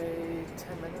 I'd say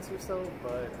 10 minutes or so,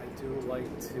 but I do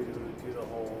like to do the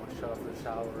whole shut off the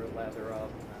shower, lather up,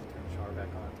 and then turn the shower back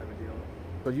on type of deal.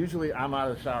 So usually I'm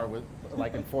out of the shower with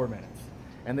like in 4 minutes.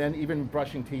 And then even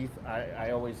brushing teeth,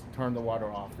 I always turn the water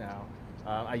off now.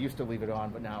 I used to leave it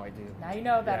on, but now I do. Now you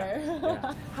know better.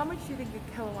 Yeah. How much do you think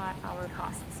a kilowatt hour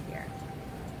costs here?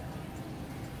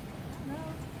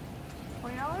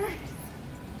 $20?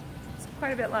 It's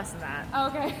quite a bit less than that. Oh,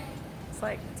 okay. It's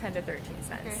like 10 to 13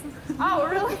 cents. Okay. Oh,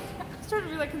 really? I was trying to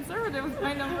be like conservative with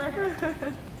my number.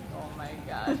 Oh my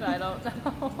gosh, I don't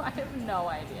know. I have no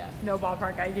idea. No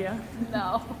ballpark idea?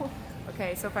 No.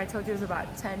 Okay, so if I told you it was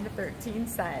about 10 to 13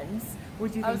 cents,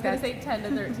 would you think I was going to say $10 to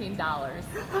 $13.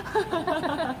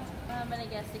 I'm going to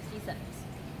guess 60 cents.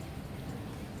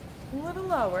 A little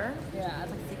lower. Yeah,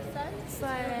 it's like 6 cents? It's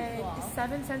like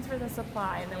 7 cents for the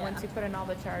supply, and then once you put in all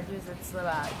the charges, it's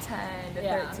about 10 to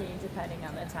 13, depending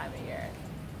on the time of year.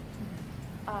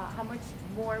 How much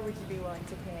more would you be willing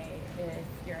to pay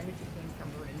if your energy came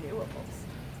from renewables?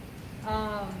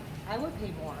 I would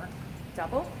pay more.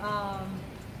 Double?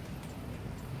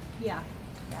 Yeah.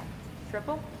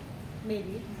 Triple?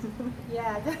 Maybe.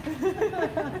 Yeah.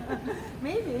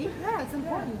 Maybe. Yeah, it's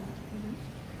important.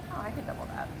 Oh, I could double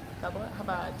that. Double it? How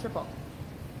about triple?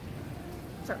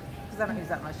 Sure. Because I don't use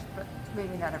that much, but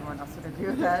maybe not everyone else would agree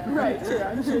with that. Right, sure.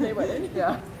 I'm sure they wouldn't.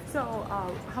 Yeah. So,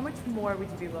 how much more would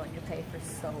you be willing to pay for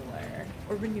solar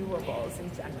or renewables in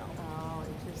general? Oh,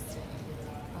 interesting.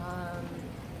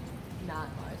 Not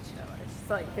much. It's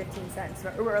like 15 cents,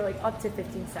 or like up to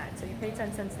 15 cents. So you pay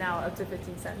 10 cents now, up to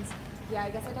 15 cents. Yeah, I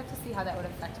guess I'd have to see how that would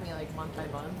affect me like month by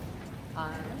month.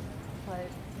 But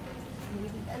maybe,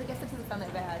 I guess it doesn't sound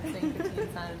that bad, saying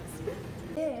 15 cents.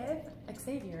 If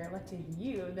Xavier elected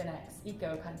you the next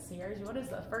Eco-concierge, what is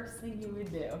the first thing you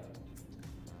would do?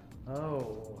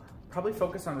 Oh, probably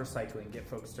focus on recycling, get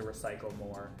folks to recycle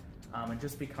more, and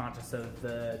just be conscious of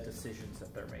the decisions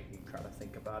that they're making. Try to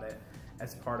think about it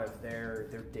as part of their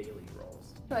daily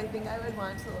roles. So I think I would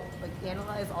want to like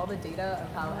analyze all the data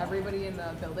of how everybody in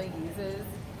the building uses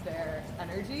their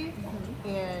energy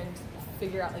and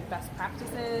figure out like best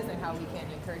practices and how we can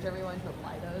encourage everyone to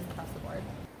apply those across the board.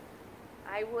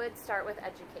 I would start with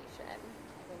education.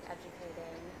 I think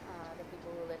educating the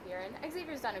people who live here, and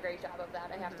Xavier's done a great job of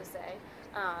that, I have to say.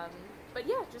 But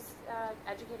yeah, just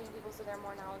educating people so they're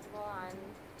more knowledgeable on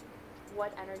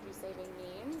what energy saving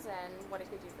means and what it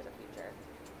could do for the future.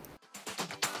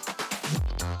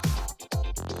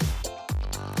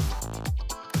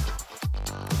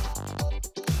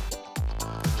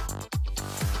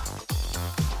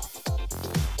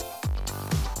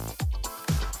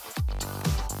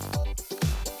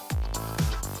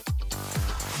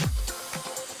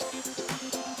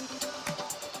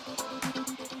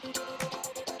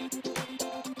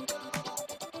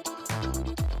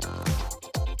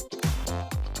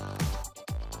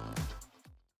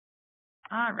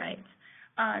 All right.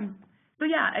 So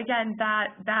yeah, again,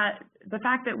 the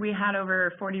fact that we had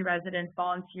over 40 residents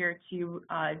volunteer to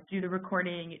do the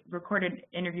recorded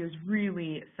interviews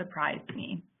really surprised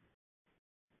me.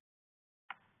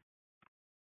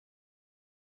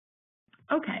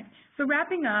 Okay, so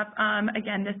wrapping up,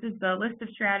 again, this is the list of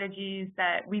strategies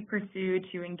that we pursue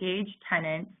to engage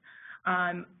tenants.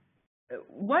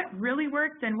 What really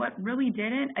worked and what really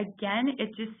didn't, again,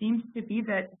 it just seems to be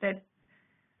that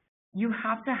you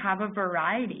have to have a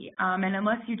variety, and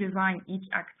unless you design each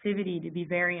activity to be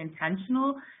very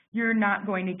intentional, you're not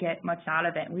going to get much out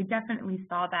of it. We definitely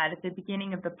saw that at the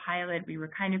beginning of the pilot. We were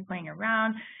kind of playing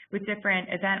around with different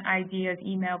event ideas,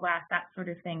 email blasts, that sort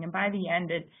of thing, and by the end,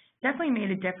 it definitely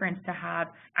made a difference to have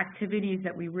activities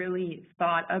that we really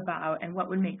thought about and what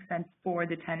would make sense for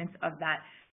the tenants of that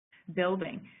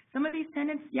building. Some of these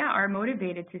tenants, yeah, are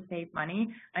motivated to save money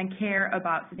and care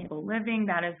about sustainable living.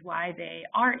 That is why they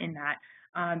are in that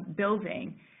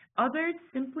building. Others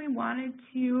simply wanted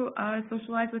to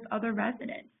socialize with other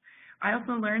residents. I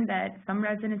also learned that some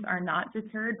residents are not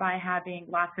deterred by having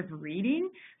lots of reading,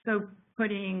 so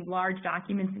putting large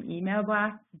documents in email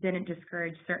blasts didn't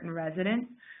discourage certain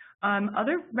residents.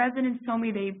 Other residents told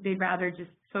me they'd rather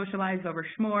just socialize over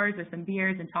s'mores or some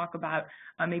beers and talk about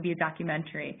maybe a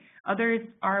documentary. Others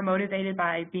are motivated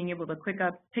by being able to pick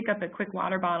up a quick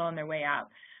water bottle on their way out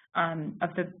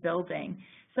of the building.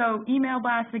 So email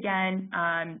blasts, again,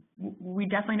 we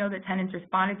definitely know that tenants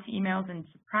responded to emails, and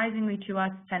surprisingly to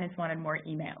us, tenants wanted more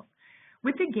emails.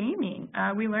 With the gaming,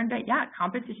 we learned that, yeah,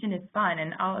 competition is fun,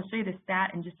 and I'll show you the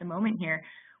stat in just a moment here.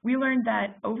 We learned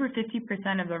that over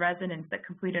 50% of the residents that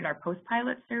completed our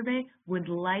post-pilot survey would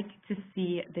like to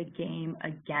see the game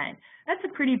again. That's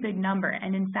a pretty big number,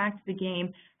 and in fact, the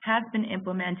game has been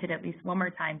implemented at least one more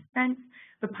time since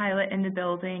the pilot in the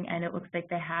building, and it looks like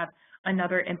they have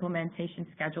another implementation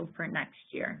scheduled for next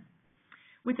year.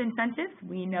 With incentives,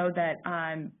 we know that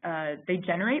they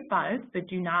generate buzz, but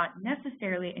do not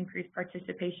necessarily increase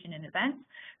participation in events.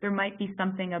 There might be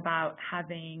something about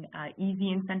having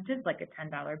easy incentives like a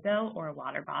 $10 bill or a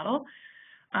water bottle.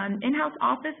 In-house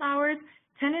office hours,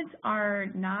 tenants are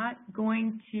not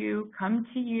going to come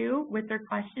to you with their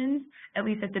questions, at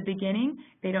least at the beginning.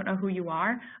 They don't know who you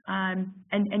are, and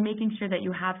making sure that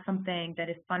you have something that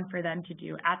is fun for them to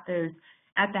do at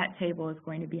that table is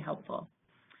going to be helpful.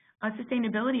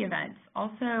 Sustainability events.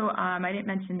 Also, I didn't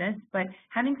mention this, but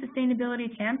having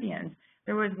sustainability champions.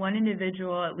 There was one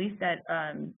individual, at least at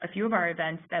a few of our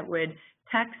events, that would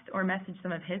text or message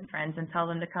some of his friends and tell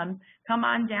them to come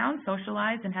on down,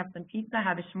 socialize, and have some pizza,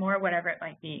 have a s'more, whatever it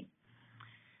might be.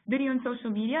 Video and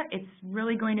social media, it's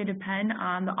really going to depend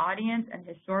on the audience and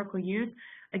historical use.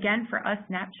 Again, for us,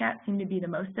 Snapchat seemed to be the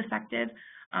most effective.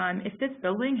 If this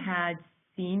building had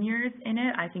seniors in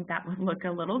it, I think that would look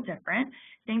a little different.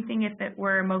 Same thing if it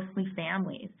were mostly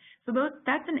families. So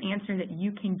that's an answer that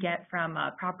you can get from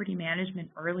property management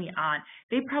early on.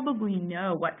 They probably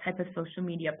know what type of social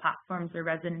media platforms their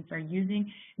residents are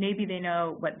using. Maybe they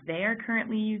know what they're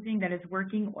currently using that is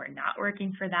working or not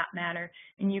working for that matter,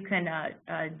 and you can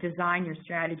design your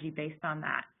strategy based on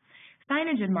that.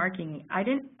 Signage and marking, I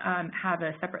didn't have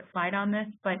a separate slide on this,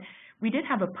 but we did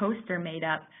have a poster made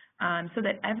up so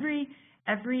that every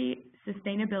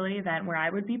sustainability event where I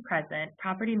would be present,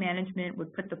 property management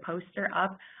would put the poster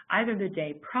up either the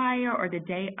day prior or the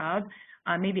day of,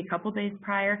 maybe a couple days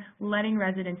prior, letting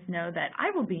residents know that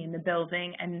I will be in the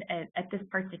building and at this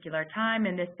particular time,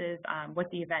 and this is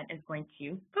what the event is going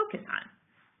to focus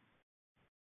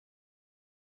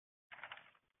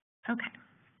on. Okay.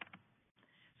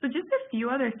 So just a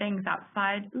few other things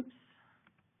outside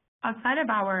of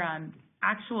our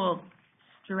actual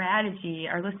strategy,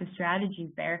 our list of strategies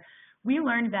there, we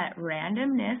learned that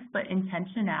randomness but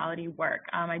intentionality work.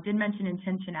 I did mention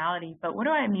intentionality, but what do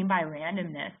I mean by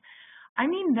randomness? I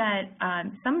mean that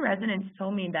some residents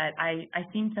told me that I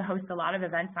seem to host a lot of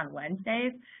events on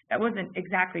Wednesdays. That wasn't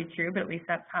exactly true, but at least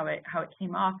that's how it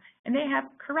came off. And they have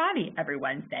karate every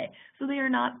Wednesday, so they are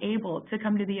not able to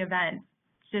come to the event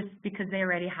just because they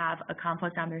already have a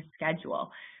conflict on their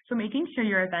schedule. So making sure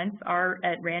your events are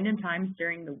at random times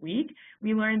during the week.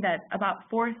 We learned that about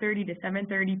 4:30 to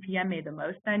 7:30 p.m. made the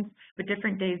most sense, but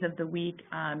different days of the week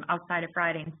outside of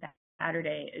Friday and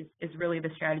Saturday is really the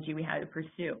strategy we had to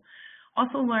pursue.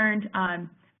 Also learned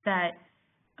that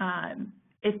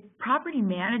if property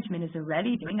management is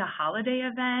already doing a holiday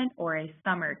event or a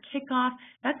summer kickoff,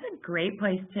 that's a great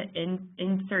place to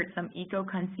insert some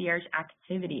eco-concierge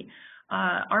activity.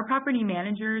 Our property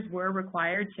managers were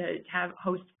required to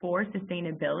host 4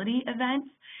 sustainability events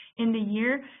in the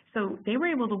year, so they were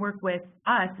able to work with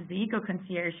us, the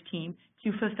Eco-concierge team,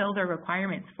 to fulfill their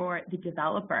requirements for the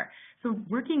developer. So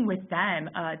working with them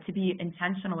to be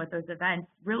intentional with those events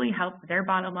really helped their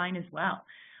bottom line as well.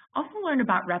 Also learned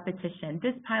about repetition.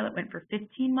 This pilot went for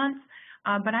 15 months,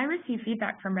 but I received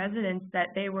feedback from residents that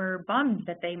they were bummed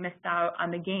that they missed out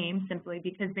on the game simply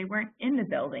because they weren't in the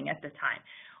building at the time.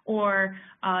 Or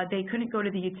they couldn't go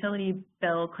to the utility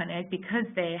bill clinic because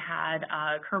they had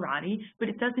karate, but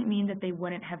it doesn't mean that they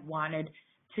wouldn't have wanted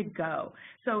to go.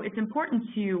 So it's important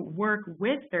to work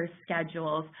with their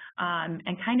schedules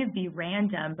and kind of be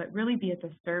random, but really be at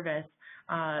the service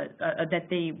that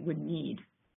they would need.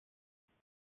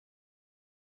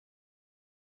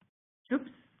 Oops,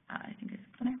 I think I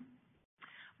skipped there.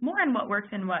 More on what works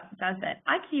and what doesn't.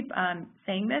 I keep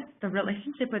saying this, the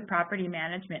relationship with property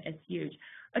management is huge.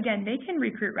 Again, they can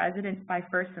recruit residents by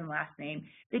first and last name.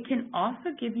 They can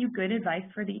also give you good advice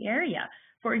for the area.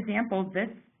 For example, this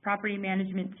property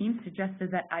management team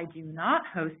suggested that I do not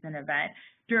host an event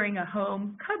during a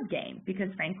home Cub game because,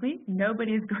 frankly,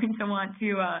 nobody is going to want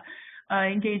to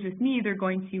engage with me. They're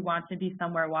going to want to be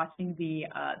somewhere watching the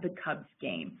Cubs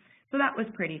game. So that was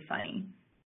pretty funny.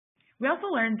 We also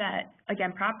learned that,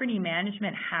 again, property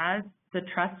management has the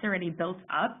trust already built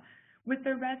up with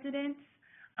the residents.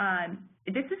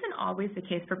 This isn't always the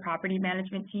case for property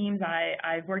management teams.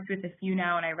 I've worked with a few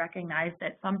now, and I recognize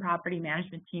that some property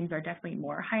management teams are definitely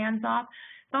more hands-off.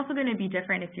 It's also going to be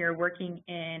different if you're working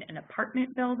in an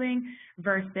apartment building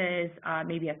versus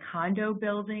maybe a condo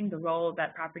building, the role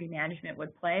that property management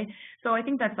would play. So I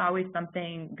think that's always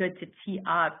something good to tee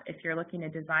up if you're looking to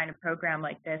design a program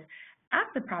like this.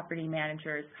 Ask the property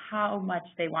managers how much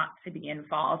they want to be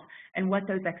involved and what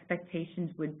those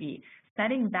expectations would be.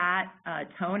 Setting that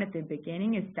tone at the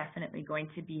beginning is definitely going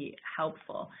to be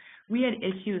helpful. We had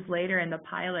issues later in the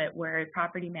pilot where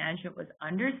property management was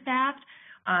understaffed,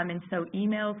 and so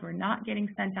emails were not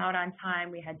getting sent out on time.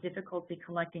 We had difficulty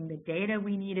collecting the data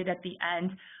we needed at the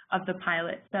end of the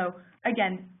pilot. So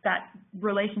again, that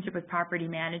relationship with property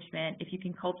management, if you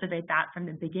can cultivate that from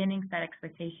the beginning, set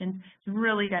expectations, it's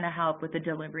really going to help with the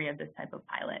delivery of this type of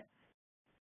pilot.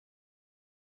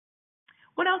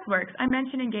 What else works? I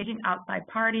mentioned engaging outside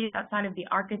parties. Outside of the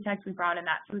architects, we brought in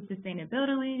that food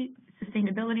sustainability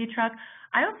truck.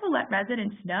 I also let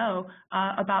residents know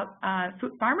about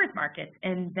farmers markets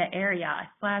in the area,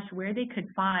 / where they could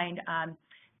find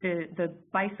the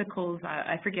bicycles.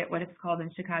 I forget what it's called in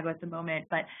Chicago at the moment,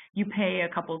 but you pay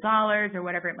a couple dollars or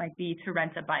whatever it might be to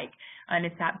rent a bike, and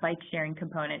it's that bike sharing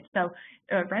component. So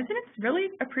residents really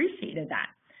appreciated that.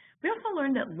 We also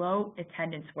learned that low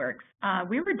attendance works.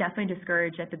 We were definitely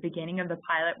discouraged at the beginning of the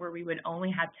pilot where we would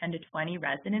only have 10 to 20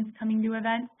 residents coming to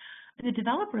events. The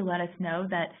developer let us know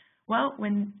that, well,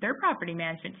 when their property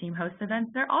management team hosts events,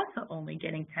 they're also only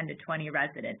getting 10 to 20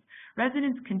 residents.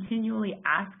 Residents continually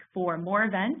ask for more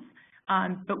events,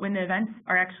 but when the events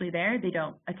are actually there, they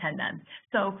don't attend them.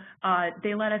 So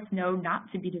they let us know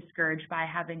not to be discouraged by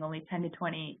having only 10 to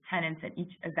 20 tenants at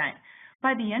each event.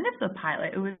 By the end of the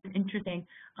pilot, it was interesting,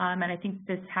 and I think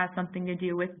this has something to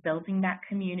do with building that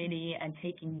community and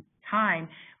taking time.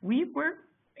 We were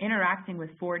interacting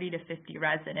with 40 to 50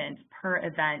 residents per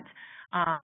event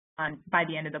by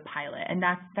the end of the pilot, and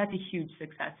that's a huge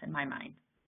success in my mind.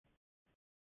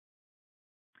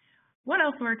 What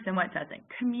else works and what doesn't?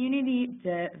 Community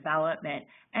development.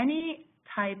 Any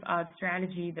type of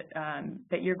strategy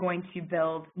that you're going to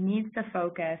build needs to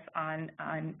focus on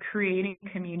creating a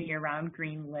community around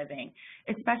green living,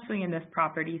 especially in this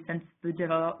property since the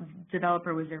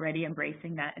developer was already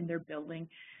embracing that in their building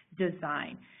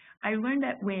design. I learned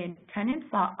that when tenants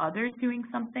saw others doing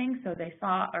something, so they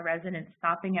saw a resident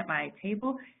stopping at my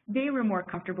table, they were more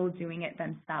comfortable doing it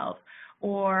themselves.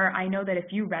 Or I know that a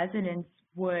few residents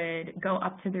would go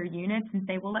up to their units and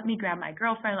say, well, let me grab my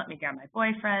girlfriend, let me grab my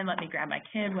boyfriend, let me grab my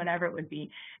kid, whatever it would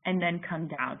be, and then come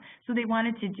down. So they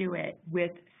wanted to do it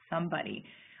with somebody.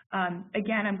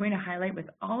 Again, I'm going to highlight with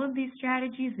all of these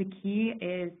strategies, the key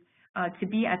is to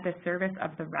be at the service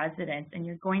of the residents, and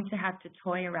you're going to have to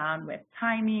toy around with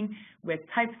timing, with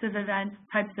types of events,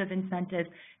 types of incentives,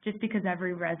 just because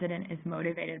every resident is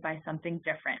motivated by something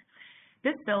different.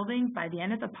 This building, by the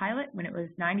end of the pilot, when it was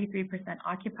 93%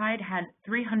 occupied, had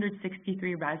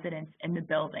 363 residents in the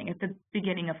building. At the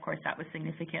beginning, of course, that was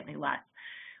significantly less.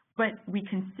 But we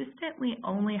consistently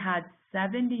only had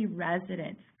 70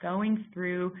 residents going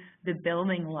through the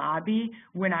building lobby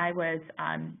when I was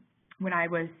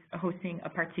hosting a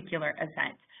particular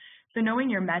event. So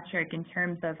knowing your metric in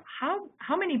terms of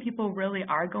how many people really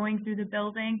are going through the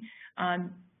building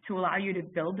to allow you to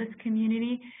build this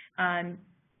community,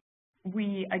 I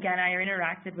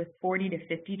interacted with 40 to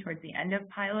 50 towards the end of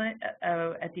pilot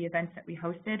at the events that we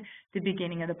hosted. The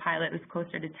beginning of the pilot was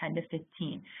closer to 10 to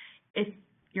 15. If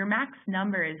your max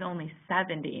number is only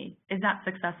 70, is that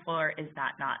successful or is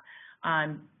that not?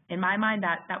 In my mind,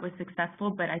 that was successful,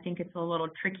 but I think it's a little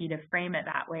tricky to frame it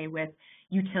that way with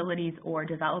utilities or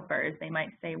developers. They might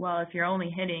say, well, if you're only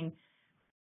hitting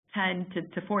 10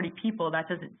 to 40 people, that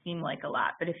doesn't seem like a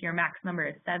lot. But if your max number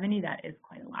is 70, that is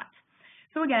quite a lot.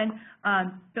 So again,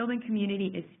 building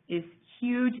community is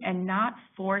huge, and not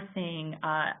forcing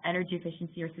energy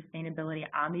efficiency or sustainability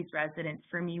on these residents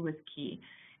for me was key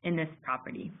in this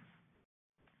property.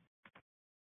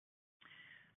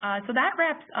 So that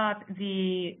wraps up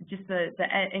the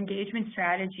engagement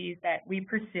strategies that we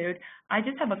pursued. I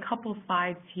just have a couple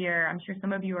slides here. I'm sure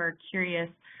some of you are curious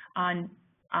on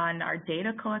our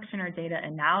data collection, our data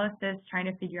analysis, trying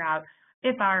to figure out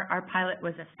if our pilot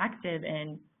was effective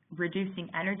in reducing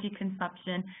energy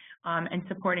consumption and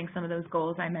supporting some of those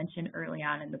goals I mentioned early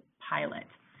on in the pilot.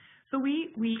 So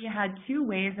we had two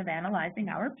ways of analyzing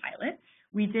our pilot.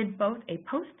 We did both a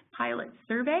post-pilot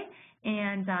survey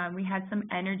and we had some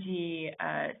energy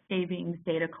savings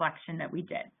data collection that we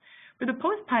did. For the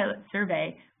post-pilot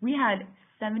survey, we had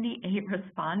 78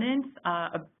 respondents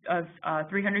of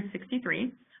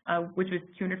 363, which was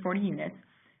 240 units.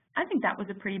 I think that was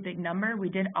a pretty big number. We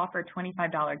did offer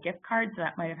 $25 gift cards, so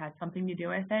that might have had something to do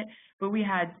with it. But we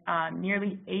had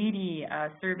nearly 80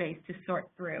 surveys to sort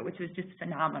through, which was just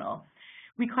phenomenal.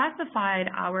 We classified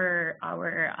our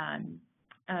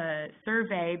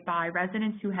survey by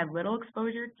residents who had little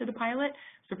exposure to the pilot,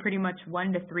 so pretty much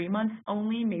 1 to 3 months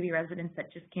only, maybe residents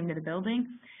that just came to the building.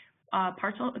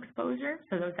 Partial exposure,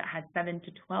 so those that had 7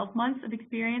 to 12 months of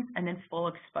experience, and then full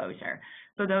exposure.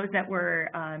 So those that were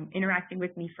interacting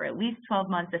with me for at least 12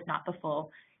 months, if not the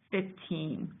full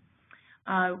 15.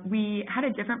 We had a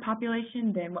different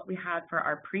population than what we had for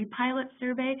our pre-pilot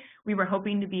survey. We were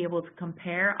hoping to be able to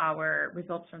compare our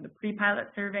results from the pre-pilot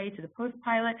survey to the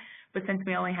post-pilot, but since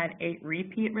we only had 8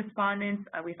 repeat respondents,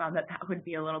 we found that would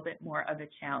be a little bit more of a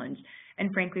challenge.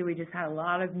 And frankly, we just had a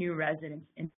lot of new residents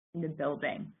in the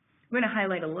building. I'm going to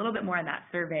highlight a little bit more on that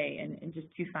survey in just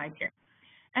 2 slides here.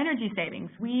 Energy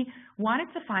savings. We wanted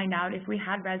to find out if we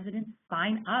had residents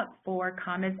sign up for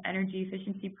ComEd's energy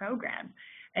efficiency programs.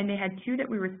 And they had 2 that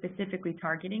we were specifically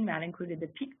targeting. That included the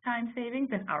peak time savings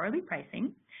and hourly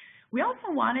pricing. We also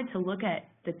wanted to look at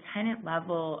the tenant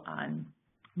level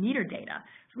meter data.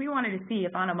 So we wanted to see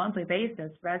if on a monthly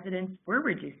basis, residents were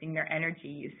reducing their energy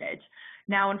usage.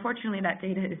 Now, unfortunately, that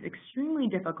data is extremely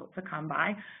difficult to come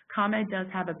by. ComEd does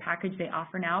have a package they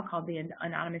offer now called the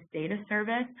Anonymous Data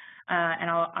Service, and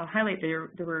I'll highlight there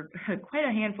were quite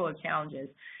a handful of challenges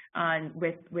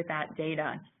with that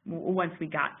data once we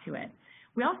got to it.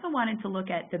 We also wanted to look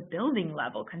at the building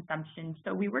level consumption.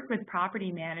 So we worked with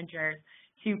property managers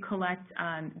to collect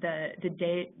the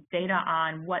data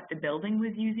on what the building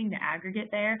was using, the aggregate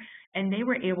there, and they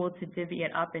were able to divvy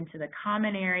it up into the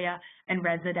common area and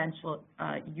residential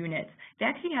units. They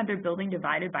actually had their building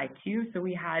divided by 2, so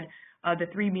we had the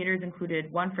 3 meters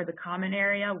included 1 for the common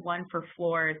area, 1 for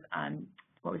floors,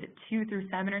 2 through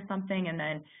 7 or something, and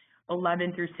then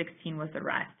 11 through 16 was the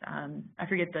rest. I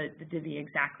forget the divvy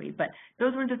exactly, but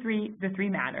those were the three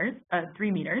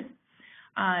meters.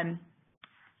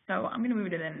 So I'm going to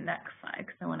move to the next slide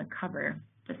because I want to cover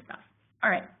this stuff. All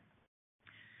right.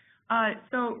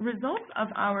 So results of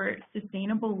our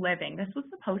sustainable living. This was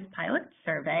the post-pilot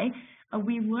survey.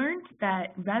 We learned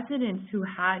that residents who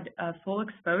had full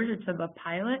exposure to the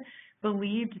pilot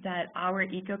believed that our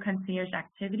Eco-concierge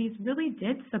activities really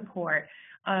did support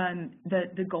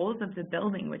the goals of the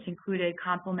building, which included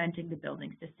complementing the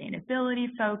building's sustainability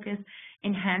focus,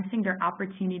 enhancing their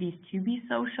opportunities to be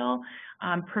social,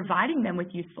 providing them with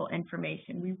useful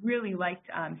information. We really liked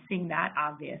seeing that,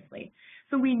 obviously.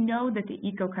 So we know that the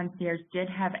Eco-concierge did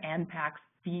have impacts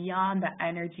beyond the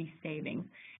energy savings.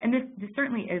 And this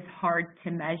certainly is hard to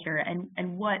measure,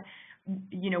 and what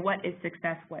is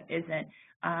success, what isn't.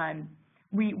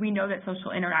 We know that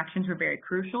social interactions were very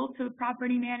crucial to the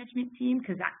property management team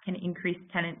because that can increase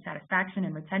tenant satisfaction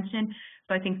and retention.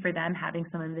 So I think for them, having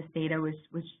some of this data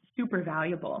was super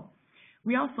valuable.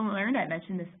 We also learned, I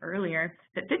mentioned this earlier,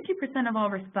 that 50% of all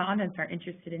respondents are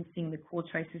interested in seeing the Cool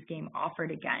Choices game offered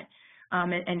again,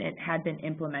 and it had been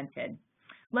implemented.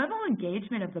 Level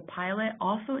engagement of the pilot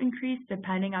also increased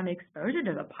depending on the exposure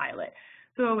to the pilot.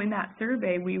 So in that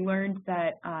survey, we learned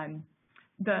that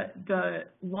the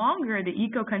longer the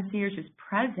Eco-concierge is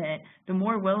present, the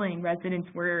more willing residents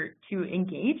were to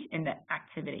engage in the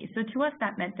activity. So to us,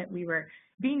 that meant that we were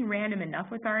being random enough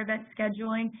with our event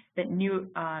scheduling that new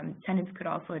tenants could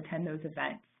also attend those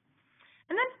events.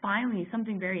 And then finally,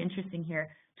 something very interesting here,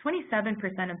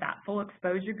 27% of that full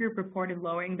exposure group reported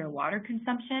lowering their water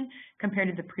consumption compared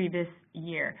to the previous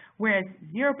year, whereas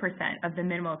 0% of the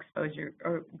minimal exposure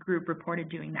group reported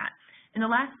doing that. In the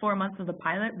last 4 months of the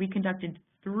pilot, we conducted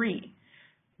 3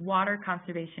 water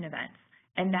conservation events,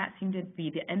 and that seemed to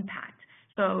be the impact.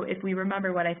 So if we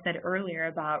remember what I said earlier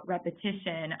about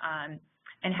repetition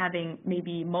and having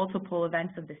maybe multiple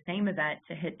events of the same event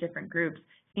to hit different groups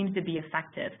seems to be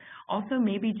effective. Also,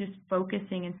 maybe just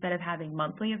focusing, instead of having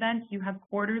monthly events, you have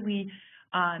quarterly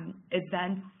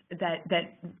events that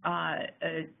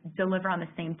deliver on the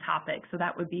same topic. So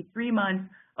that would be 3 months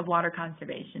of water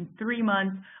conservation, 3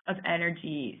 months of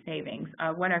energy savings,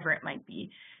 whatever it might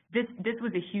be. This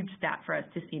was a huge stat for us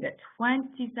to see that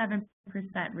 27%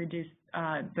 reduced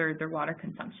their water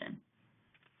consumption.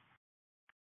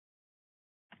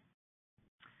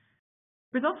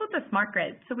 Results with the smart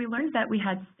grid. So we learned that we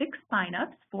had 6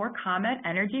 signups for ComEd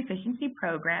energy efficiency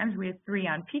programs. We had 3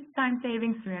 on peak time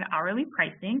savings, 3 on hourly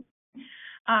pricing.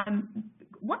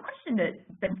 One question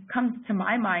that comes to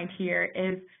my mind here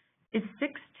is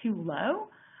 6 too low?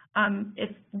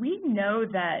 If we know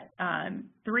that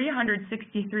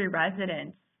 363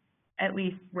 residents at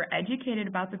least were educated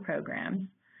about the programs,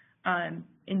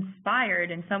 inspired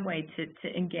in some way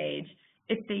to engage,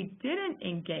 if they didn't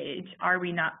engage, are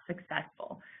we not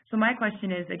successful? So my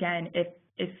question is, again,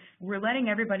 if we're letting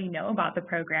everybody know about the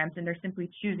programs and they're simply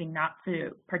choosing not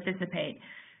to participate,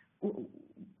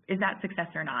 is that success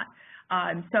or not?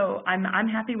 So I'm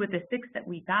happy with the 6 that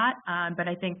we got, but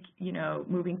I think, you know,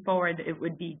 moving forward, it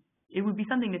would be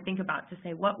something to think about, to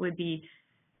say what would be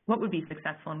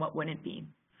successful and what wouldn't be.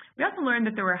 We also learned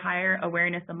that there were higher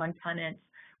awareness among tenants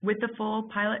with the full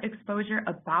pilot exposure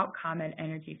about ComEd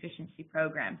energy efficiency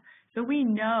programs. So we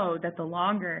know that the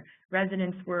longer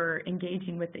residents were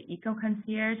engaging with the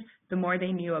Eco-concierge, the more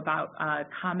they knew about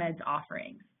ComEd's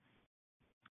offerings.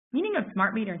 Meaning of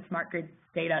smart meter and smart grid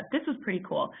data, this was pretty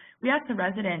cool. We asked the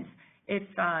residents if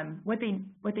what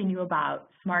they knew about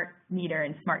smart meter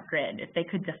and smart grid, if they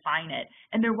could define it.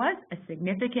 And there was a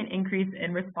significant increase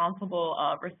in responsible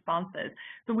responses.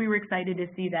 So we were excited to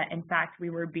see that, in fact, we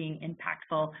were being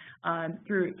impactful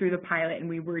through the pilot, and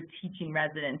we were teaching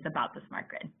residents about the smart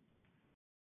grid.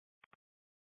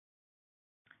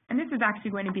 And this is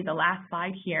actually going to be the last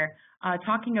slide here,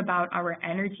 talking about our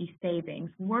energy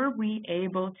savings. Were we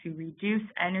able to reduce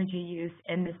energy use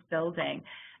in this building?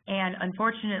 And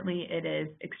unfortunately, it is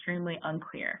extremely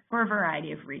unclear for a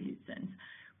variety of reasons.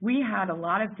 We had a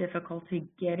lot of difficulty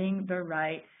getting the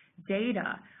right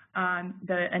data.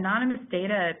 The anonymous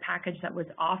data package that was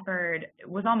offered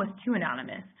was almost too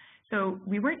anonymous. So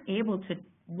we weren't able to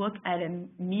look at a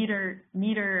meter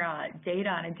data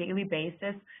on a daily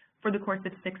basis for the course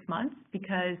of 6 months,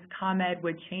 because ComEd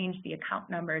would change the account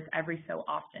numbers every so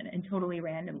often and totally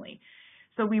randomly.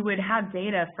 So we would have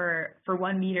data for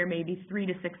 1 meter maybe 3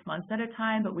 to 6 months at a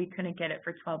time, but we couldn't get it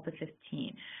for 12 to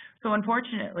 15. So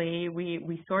unfortunately,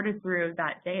 we sorted through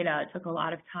that data. It took a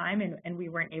lot of time, and we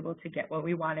weren't able to get what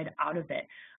we wanted out of it.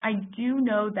 I do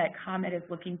know that ComEd is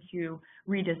looking to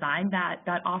redesign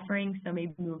that offering, so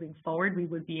maybe moving forward, we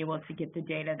would be able to get the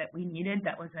data that we needed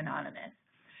that was anonymous.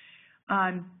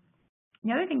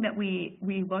 The other thing that we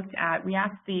looked at, we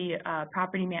asked the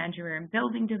property manager and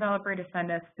building developer to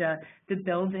send us the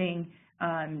building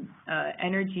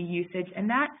energy usage, and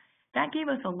that gave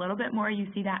us a little bit more. You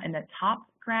see that in the top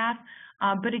graph,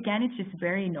 but again, it's just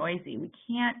very noisy. We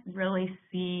can't really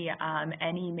see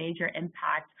any major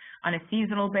impact on a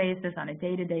seasonal basis, on a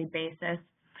day-to-day basis.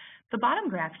 The bottom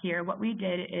graph here, what we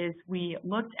did is we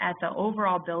looked at the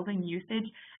overall building usage,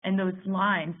 and those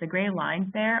lines, the gray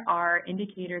lines there, are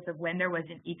indicators of when there was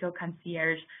an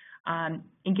Eco-concierge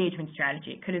engagement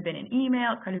strategy. It could have been an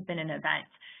email, it could have been an event.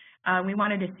 We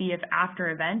wanted to see if after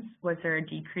events, was there a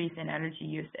decrease in energy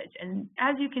usage? And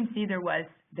as you can see, there was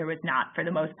not, for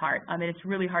the most part. I mean, it's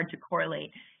really hard to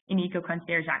correlate an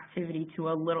Eco-concierge activity to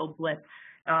a little blip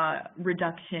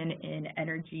reduction in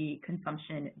energy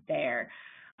consumption there.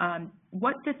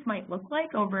 What this might look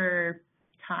like over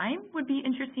time would be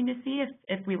interesting to see.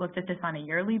 If we looked at this on a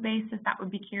yearly basis, that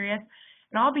would be curious.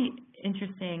 And all be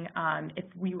interesting if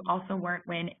we also weren't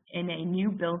in a new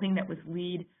building that was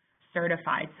LEED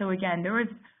certified. So again, there was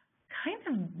kind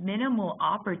of minimal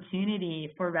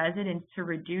opportunity for residents to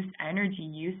reduce energy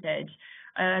usage.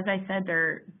 As I said,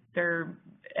 their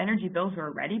energy bills were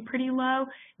already pretty low.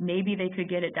 Maybe they could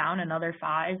get it down another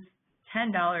 $5,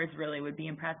 $10 really would be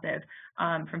impressive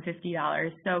from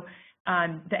 $50. So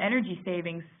the energy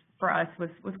savings for us was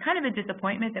kind of a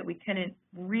disappointment that we couldn't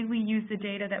really use the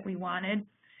data that we wanted.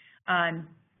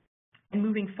 And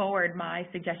moving forward, my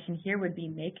suggestion here would be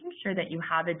making sure that you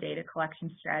have a data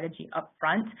collection strategy up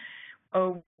front.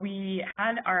 We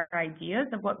had our ideas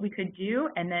of what we could do,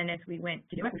 and then as we went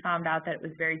through it, we found out that it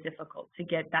was very difficult to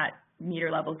get that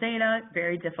meter level data,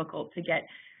 very difficult to get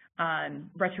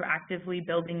retroactively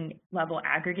building level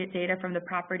aggregate data from the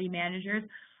property managers.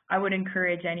 I would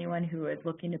encourage anyone who is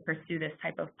looking to pursue this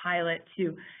type of pilot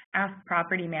to ask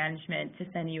property management to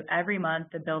send you every month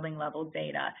the building level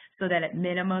data so that at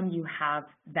minimum you have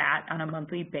that on a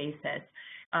monthly basis.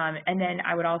 And then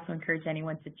I would also encourage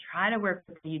anyone to try to work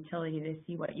with the utility to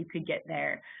see what you could get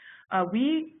there.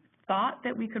 We thought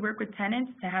that we could work with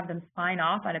tenants to have them sign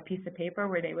off on a piece of paper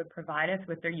where they would provide us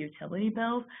with their utility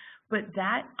bills, but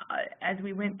that, as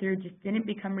we went through, just didn't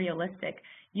become realistic.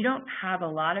 You don't have a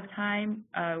lot of time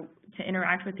to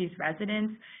interact with these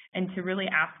residents and to really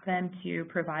ask them to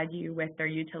provide you with their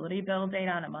utility bill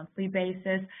data on a monthly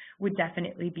basis would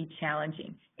definitely be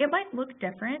challenging. It might look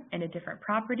different in a different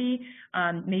property,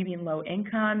 maybe in low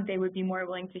income, they would be more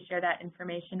willing to share that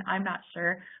information. I'm not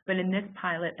sure, but in this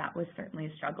pilot, that was certainly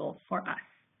a struggle for us.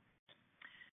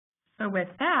 So with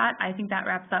that, I think that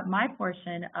wraps up my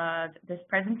portion of this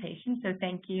presentation. So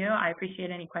thank you. I appreciate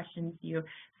any questions you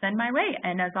send my way.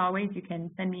 And as always, you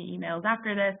can send me emails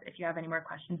after this if you have any more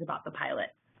questions about the pilot.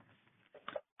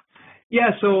 Yeah,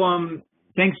 so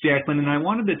thanks, Jacqueline. And I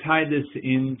wanted to tie this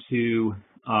into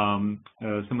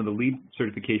some of the LEED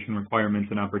certification requirements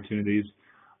and opportunities.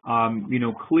 You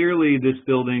know, clearly this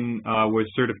building was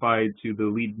certified to the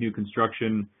LEED new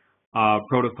construction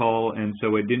protocol, and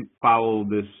so it didn't follow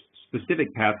this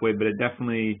specific pathway, but it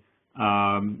definitely,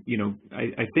 you know,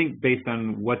 I think based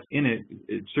on what's in it,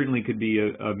 it certainly could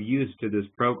be of use to this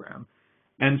program.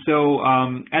 And so,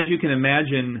 as you can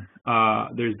imagine,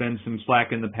 there's been some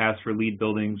slack in the past for LEED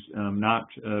buildings not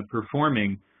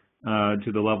performing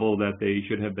to the level that they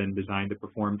should have been designed to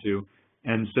perform to.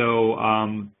 And so,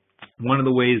 one of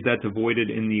the ways that's avoided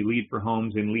in the LEED for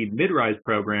Homes and LEED Mid-Rise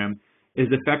program is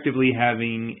effectively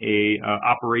having a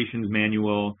operations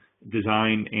manual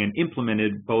designed and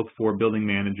implemented both for building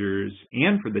managers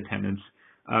and for the tenants,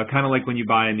 kind of like when you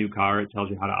buy a new car, it tells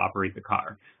you how to operate the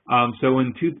car. So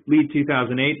in LEED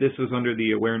 2008, this was under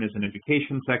the Awareness and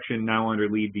Education section. Now under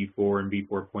LEED V4 and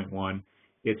V4.1,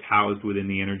 it's housed within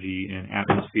the Energy and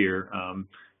Atmosphere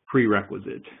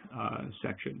prerequisite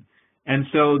section. And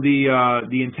so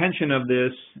the intention of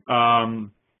this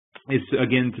is,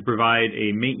 again, to provide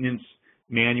a maintenance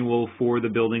manual for the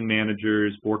building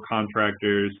managers, for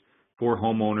contractors, for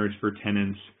homeowners, for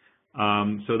tenants,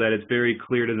 so that it's very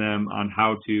clear to them on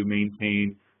how to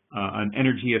maintain an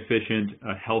energy efficient,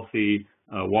 healthy,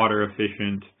 water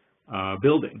efficient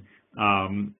building.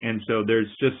 And so there's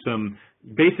just some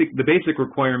the basic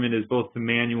requirement is both the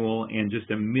manual and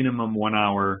just a minimum 1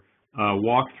 hour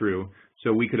walkthrough.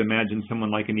 So we could imagine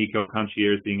someone like an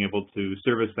Eco-concierge being able to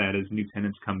service that as new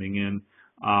tenants coming in.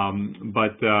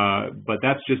 But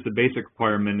that's just the basic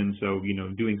requirement, and so, you know,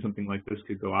 doing something like this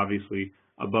could go obviously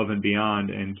above and beyond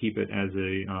and keep it as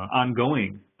a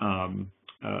ongoing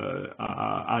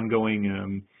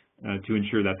to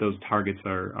ensure that those targets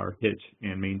are hit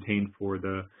and maintained for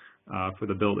the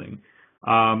building.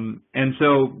 And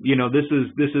so, you know, this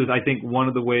is I think one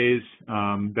of the ways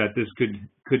that this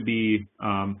could be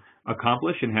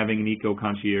accomplished, and having an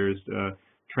Eco-concierge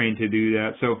trained to do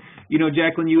that. So, you know,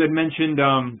 Jacqueline, you had mentioned,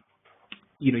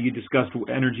 you know, you discussed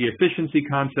energy efficiency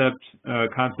concepts,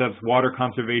 water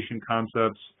conservation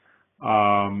concepts.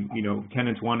 You know,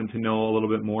 tenants wanted to know a little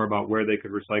bit more about where they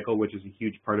could recycle, which is a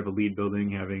huge part of a LEED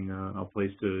building, having a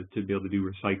place to be able to do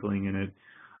recycling in it.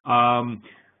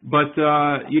 But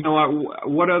you know,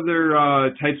 what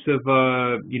other types of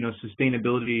you know,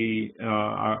 sustainability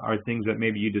are things that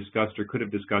maybe you discussed or could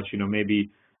have discussed? You know, maybe,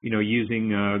 you know,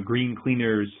 using green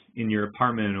cleaners in your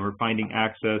apartment, or finding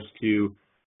access to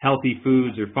healthy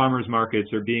foods or farmers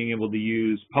markets, or being able to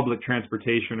use public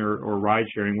transportation or ride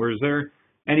sharing. Was there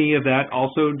any of that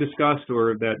also discussed,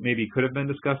 or that maybe could have been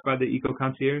discussed by the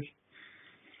Eco-concierge?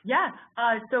 Yeah,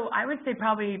 so I would say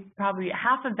probably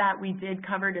half of that we did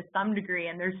cover to some degree,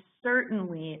 and there's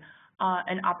certainly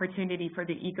an opportunity for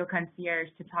the Eco-concierge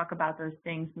to talk about those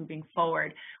things moving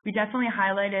forward. We definitely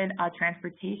highlighted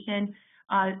transportation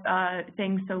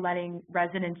things, so letting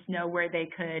residents know where they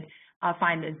could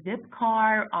find a zip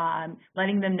car,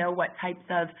 letting them know what types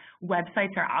of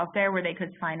websites are out there where they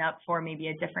could sign up for maybe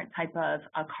a different type of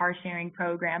a car sharing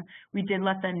program. We did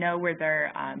let them know where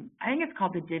their, I think it's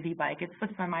called the Divvy bike. It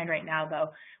slips my mind right now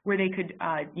though, where they could,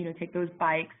 you know, take those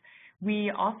bikes.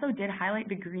 We also did highlight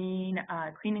the green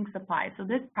cleaning supplies. So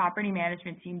this property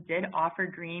management team did offer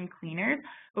green cleaners,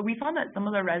 but we found that some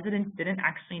of the residents didn't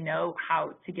actually know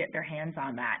how to get their hands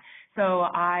on that. So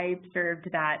I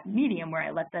served that medium where I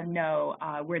let them know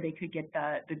where they could get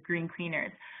the green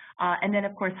cleaners. And then,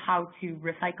 of course, how to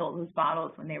recycle those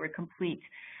bottles when they were complete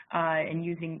and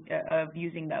using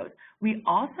those. We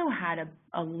also had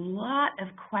a lot of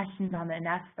questions on the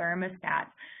Nest thermostat,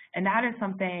 and that is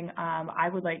something I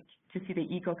would like to see the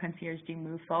Eco-concierge do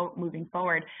moving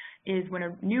forward, is when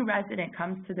a new resident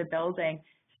comes to the building,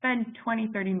 spend 20,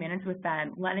 30 minutes with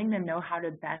them, letting them know how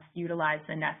to best utilize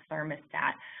the Nest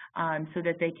thermostat so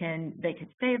that they can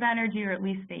save energy, or at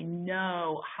least they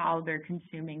know how they're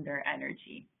consuming their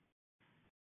energy.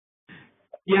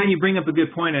 Yeah, and you bring up a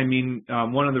good point. I mean,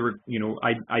 one of the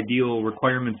ideal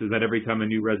requirements is that every time a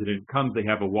new resident comes, they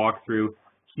have a walkthrough.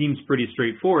 Seems pretty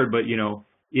straightforward, but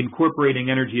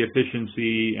incorporating energy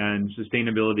efficiency and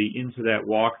sustainability into that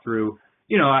walkthrough,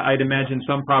 I'd imagine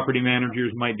some property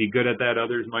managers might be good at that.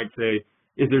 Others might say,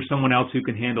 is there someone else who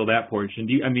can handle that portion?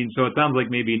 So it sounds like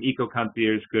maybe an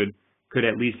eco-concierge could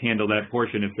at least handle that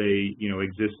portion if they,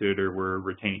 existed or were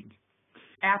retained.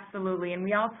 Absolutely, and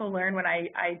we also learned when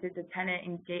I did the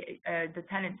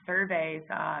tenant surveys,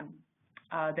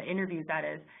 the interviews, that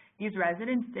is, these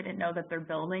residents didn't know that their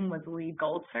building was LEED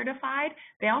Gold certified.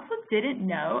 They also didn't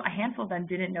know, a handful of them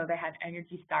didn't know they had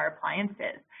Energy Star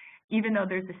appliances, even though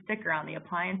there's a sticker on the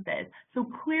appliances. So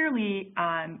clearly,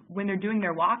 when they're doing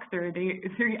their walkthrough,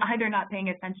 they're either not paying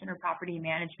attention or property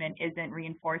management isn't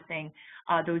reinforcing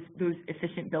those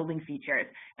efficient building features.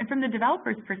 And from the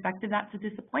developer's perspective, that's a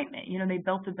disappointment. They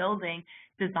built a building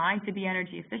designed to be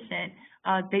energy efficient.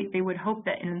 They would hope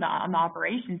that on the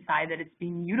operations side that it's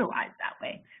being utilized that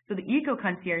way. So the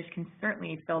Eco-concierge can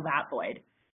certainly fill that void.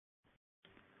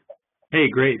 Hey,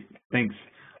 great, thanks.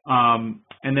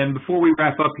 And then before we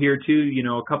wrap up here too,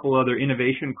 a couple other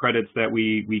innovation credits that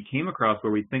we came across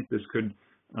where we think this could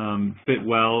fit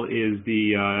well is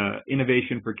the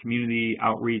Innovation for Community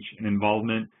Outreach and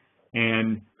Involvement.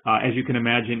 And as you can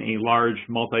imagine, a large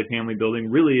multifamily building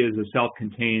really is a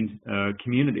self-contained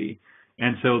community.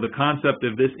 And so the concept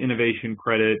of this innovation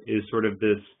credit is sort of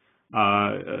this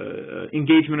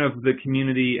engagement of the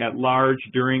community at large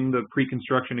during the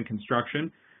pre-construction and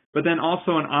construction, but then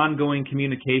also an ongoing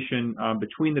communication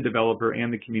between the developer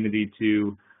and the community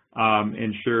to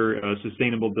ensure a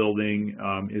sustainable building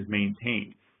is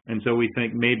maintained. And so we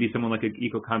think maybe someone like an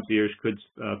Eco-concierge could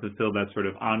fulfill that sort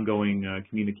of ongoing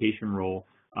communication role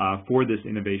for this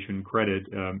innovation credit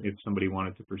if somebody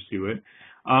wanted to pursue it.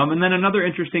 And then another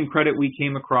interesting credit we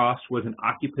came across was an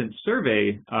occupant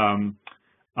survey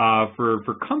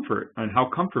for comfort and how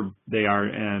comfortable they are,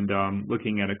 and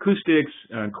looking at acoustics,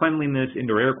 cleanliness,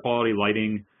 indoor air quality,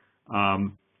 lighting.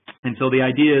 And so the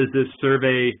idea is this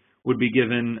survey would be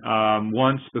given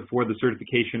once before the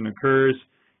certification occurs,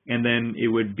 and then it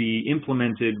would be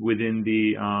implemented within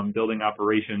the building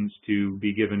operations to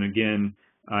be given again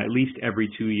at least every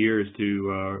 2 years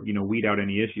to weed out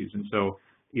any issues. And so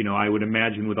I would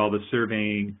imagine with all the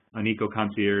surveying an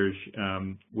Eco-concierge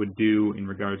would do in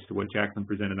regards to what Jacqueline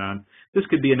presented on, this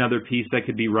could be another piece that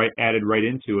could be added right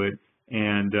into it,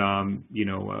 and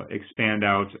expand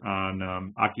out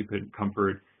on occupant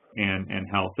comfort and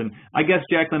health. And I guess,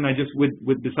 Jacqueline, I just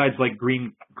with besides like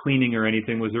green cleaning or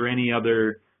anything, was there any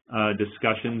other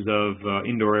discussions of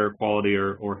indoor air quality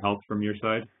or health from your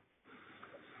side?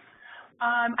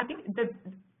 I think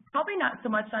probably not so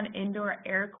much on indoor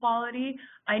air quality.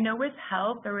 I know with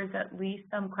health, there was at least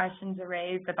some questions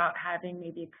raised about having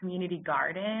maybe a community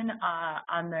garden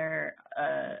on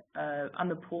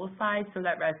the pool side, so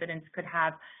that residents could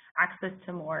have access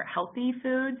to more healthy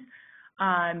foods.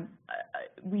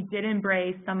 We did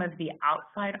embrace some of the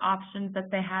outside options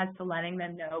that they had, so letting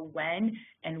them know when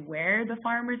and where the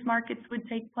farmers markets would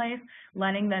take place,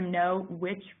 letting them know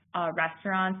which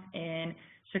restaurants in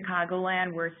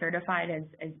Chicagoland were certified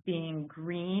as being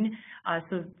green,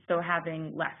 so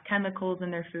having less chemicals in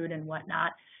their food and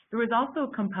whatnot. There was also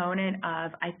a component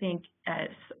of, I think,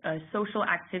 social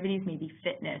activities, maybe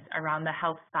fitness around the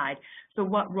health side. So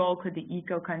what role could the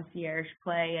Eco-concierge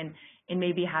play in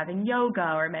maybe having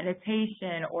yoga or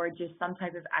meditation or just some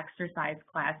type of exercise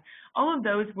class? All of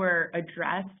those were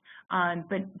addressed,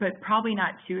 but probably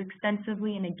not too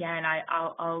extensively. And again,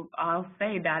 I'll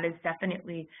say that is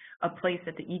definitely a place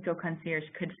that the Eco-concierge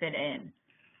could fit in.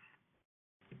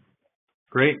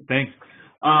 Great, thanks.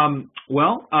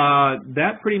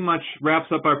 That pretty much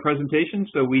wraps up our presentation,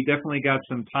 so we definitely got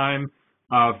some time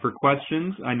for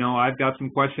questions. I know I've got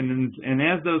some questions, and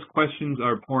as those questions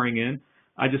are pouring in,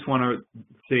 I just want to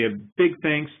say a big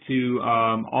thanks to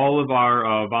all of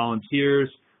our volunteers,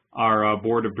 our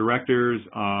board of directors,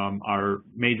 our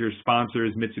major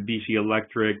sponsors, Mitsubishi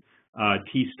Electric,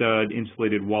 T-Stud,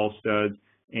 Insulated Wall Studs,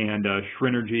 and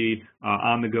Shrinergy,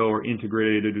 on-the-go or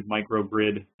integrated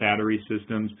microgrid battery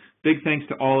systems. Big thanks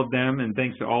to all of them, and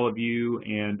thanks to all of you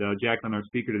and Jacqueline, our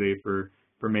speaker today, for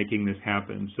making this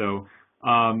happen. So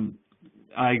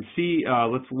I see,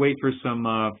 let's wait for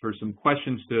some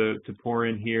questions to pour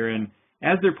in here. And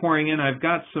as they're pouring in, I've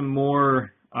got some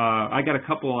more, I got a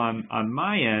couple on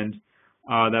my end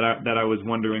that I was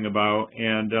wondering about.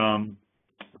 And,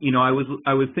 you know, I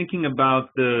was thinking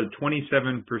about the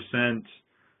 27%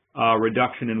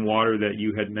 reduction in water that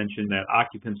you had mentioned that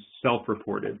occupants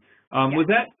self-reported. Was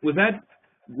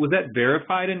that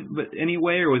verified in any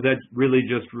way, or was that really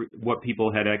just what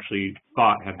people had actually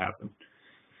thought had happened?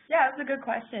 Yeah, that's a good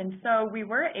question. So we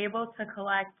were able to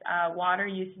collect water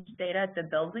usage data at the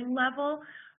building level.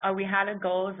 We had a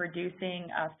goal of reducing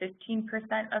 15%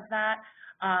 of that,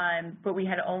 but we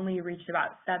had only reached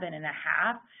about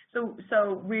 7.5%.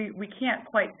 So we can't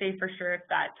quite say for sure if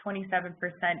that 27%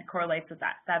 correlates with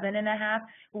that 7.5%,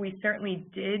 but we certainly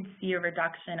did see a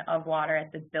reduction of water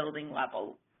at the building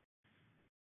level.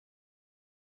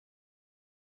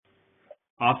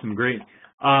 Awesome, great.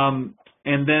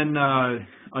 And then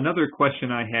another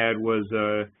question I had was,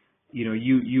 you know,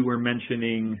 you were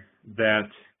mentioning that,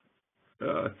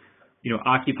 you know,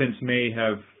 occupants may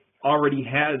have already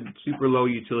had super low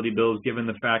utility bills given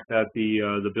the fact that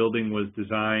the building was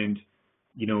designed,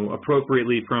 you know,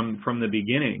 appropriately from the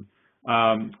beginning.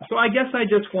 So I guess I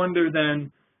just wonder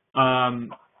then,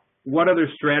 what other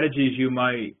strategies you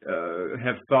might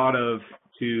have thought of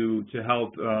to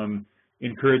help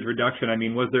encourage reduction? I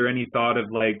mean, was there any thought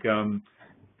of like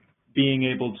being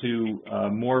able to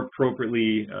more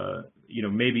appropriately, you know,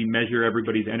 maybe measure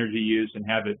everybody's energy use and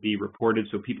have it be reported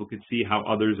so people could see how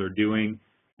others are doing,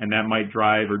 and that might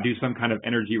drive, or do some kind of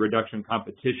energy reduction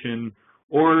competition?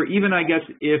 Or even, I guess,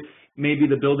 if maybe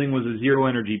the building was a zero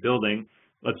energy building,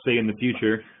 let's say in the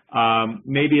future,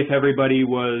 maybe if everybody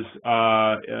was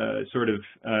sort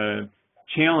of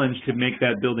challenged to make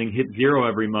that building hit zero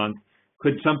every month,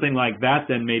 could something like that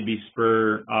then maybe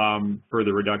spur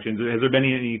further reductions? Has there been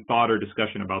any thought or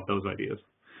discussion about those ideas?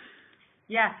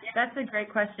 Yeah, that's a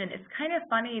great question. It's kind of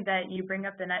funny that you bring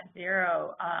up the net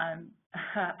zero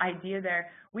idea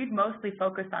there. We've mostly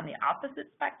focused on the opposite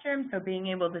spectrum, so being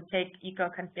able to take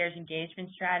eco-concierge engagement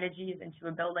strategies into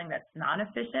a building that's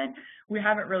non-efficient. We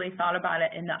haven't really thought about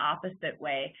it in the opposite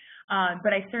way,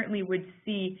 but I certainly would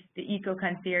see the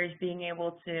eco-concierge being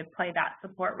able to play that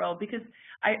support role, because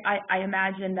I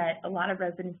imagine that a lot of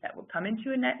residents that will come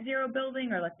into a net zero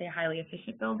building, or let's say a highly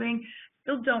efficient building,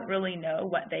 still don't really know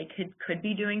what they could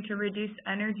be doing to reduce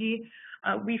energy.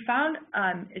 We found,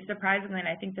 surprisingly, and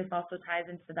I think this also ties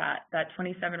into that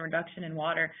 27 reduction in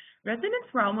water,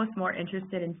 residents were almost more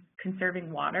interested in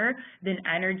conserving water than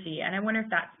energy. And I wonder if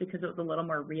that's because it was a little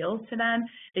more real to them.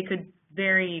 They could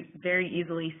very, very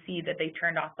easily see that they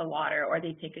turned off the water, or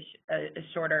they take a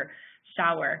shorter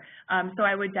shower. So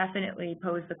I would definitely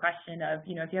pose the question of,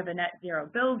 you know, if you have a net zero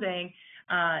building,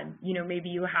 you know, maybe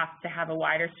you have to have a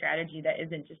wider strategy that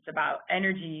isn't just about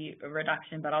energy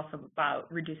reduction, but also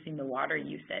about reducing the water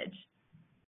usage.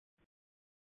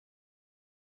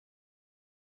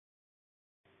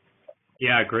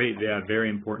 Yeah, great. Yeah, very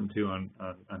important too on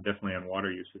definitely on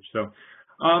water usage. So,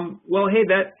 well, hey,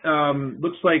 that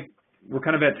looks like we're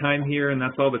kind of at time here, and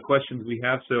that's all the questions we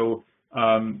have. So,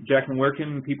 Jacqueline, where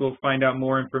can people find out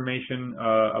more information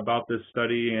about this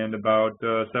study and about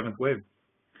Seventhwave?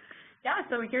 Yeah,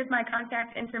 so here's my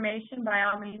contact information. By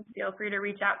all means, feel free to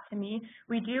reach out to me.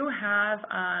 We do have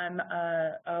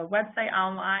a website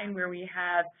online where we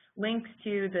have links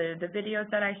to the videos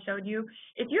that I showed you.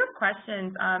 If you have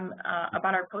questions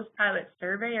about our post-pilot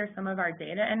survey or some of our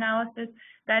data analysis,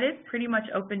 that is pretty much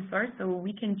open source, so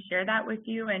we can share that with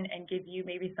you and give you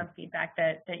maybe some feedback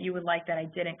that you would like that I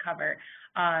didn't cover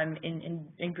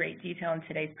in great detail in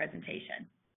today's presentation.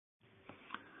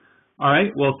 All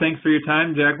right. Well, thanks for your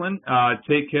time, Jacqueline.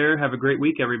 Take care. Have a great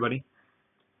week, everybody.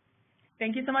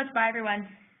 Thank you so much. Bye, everyone.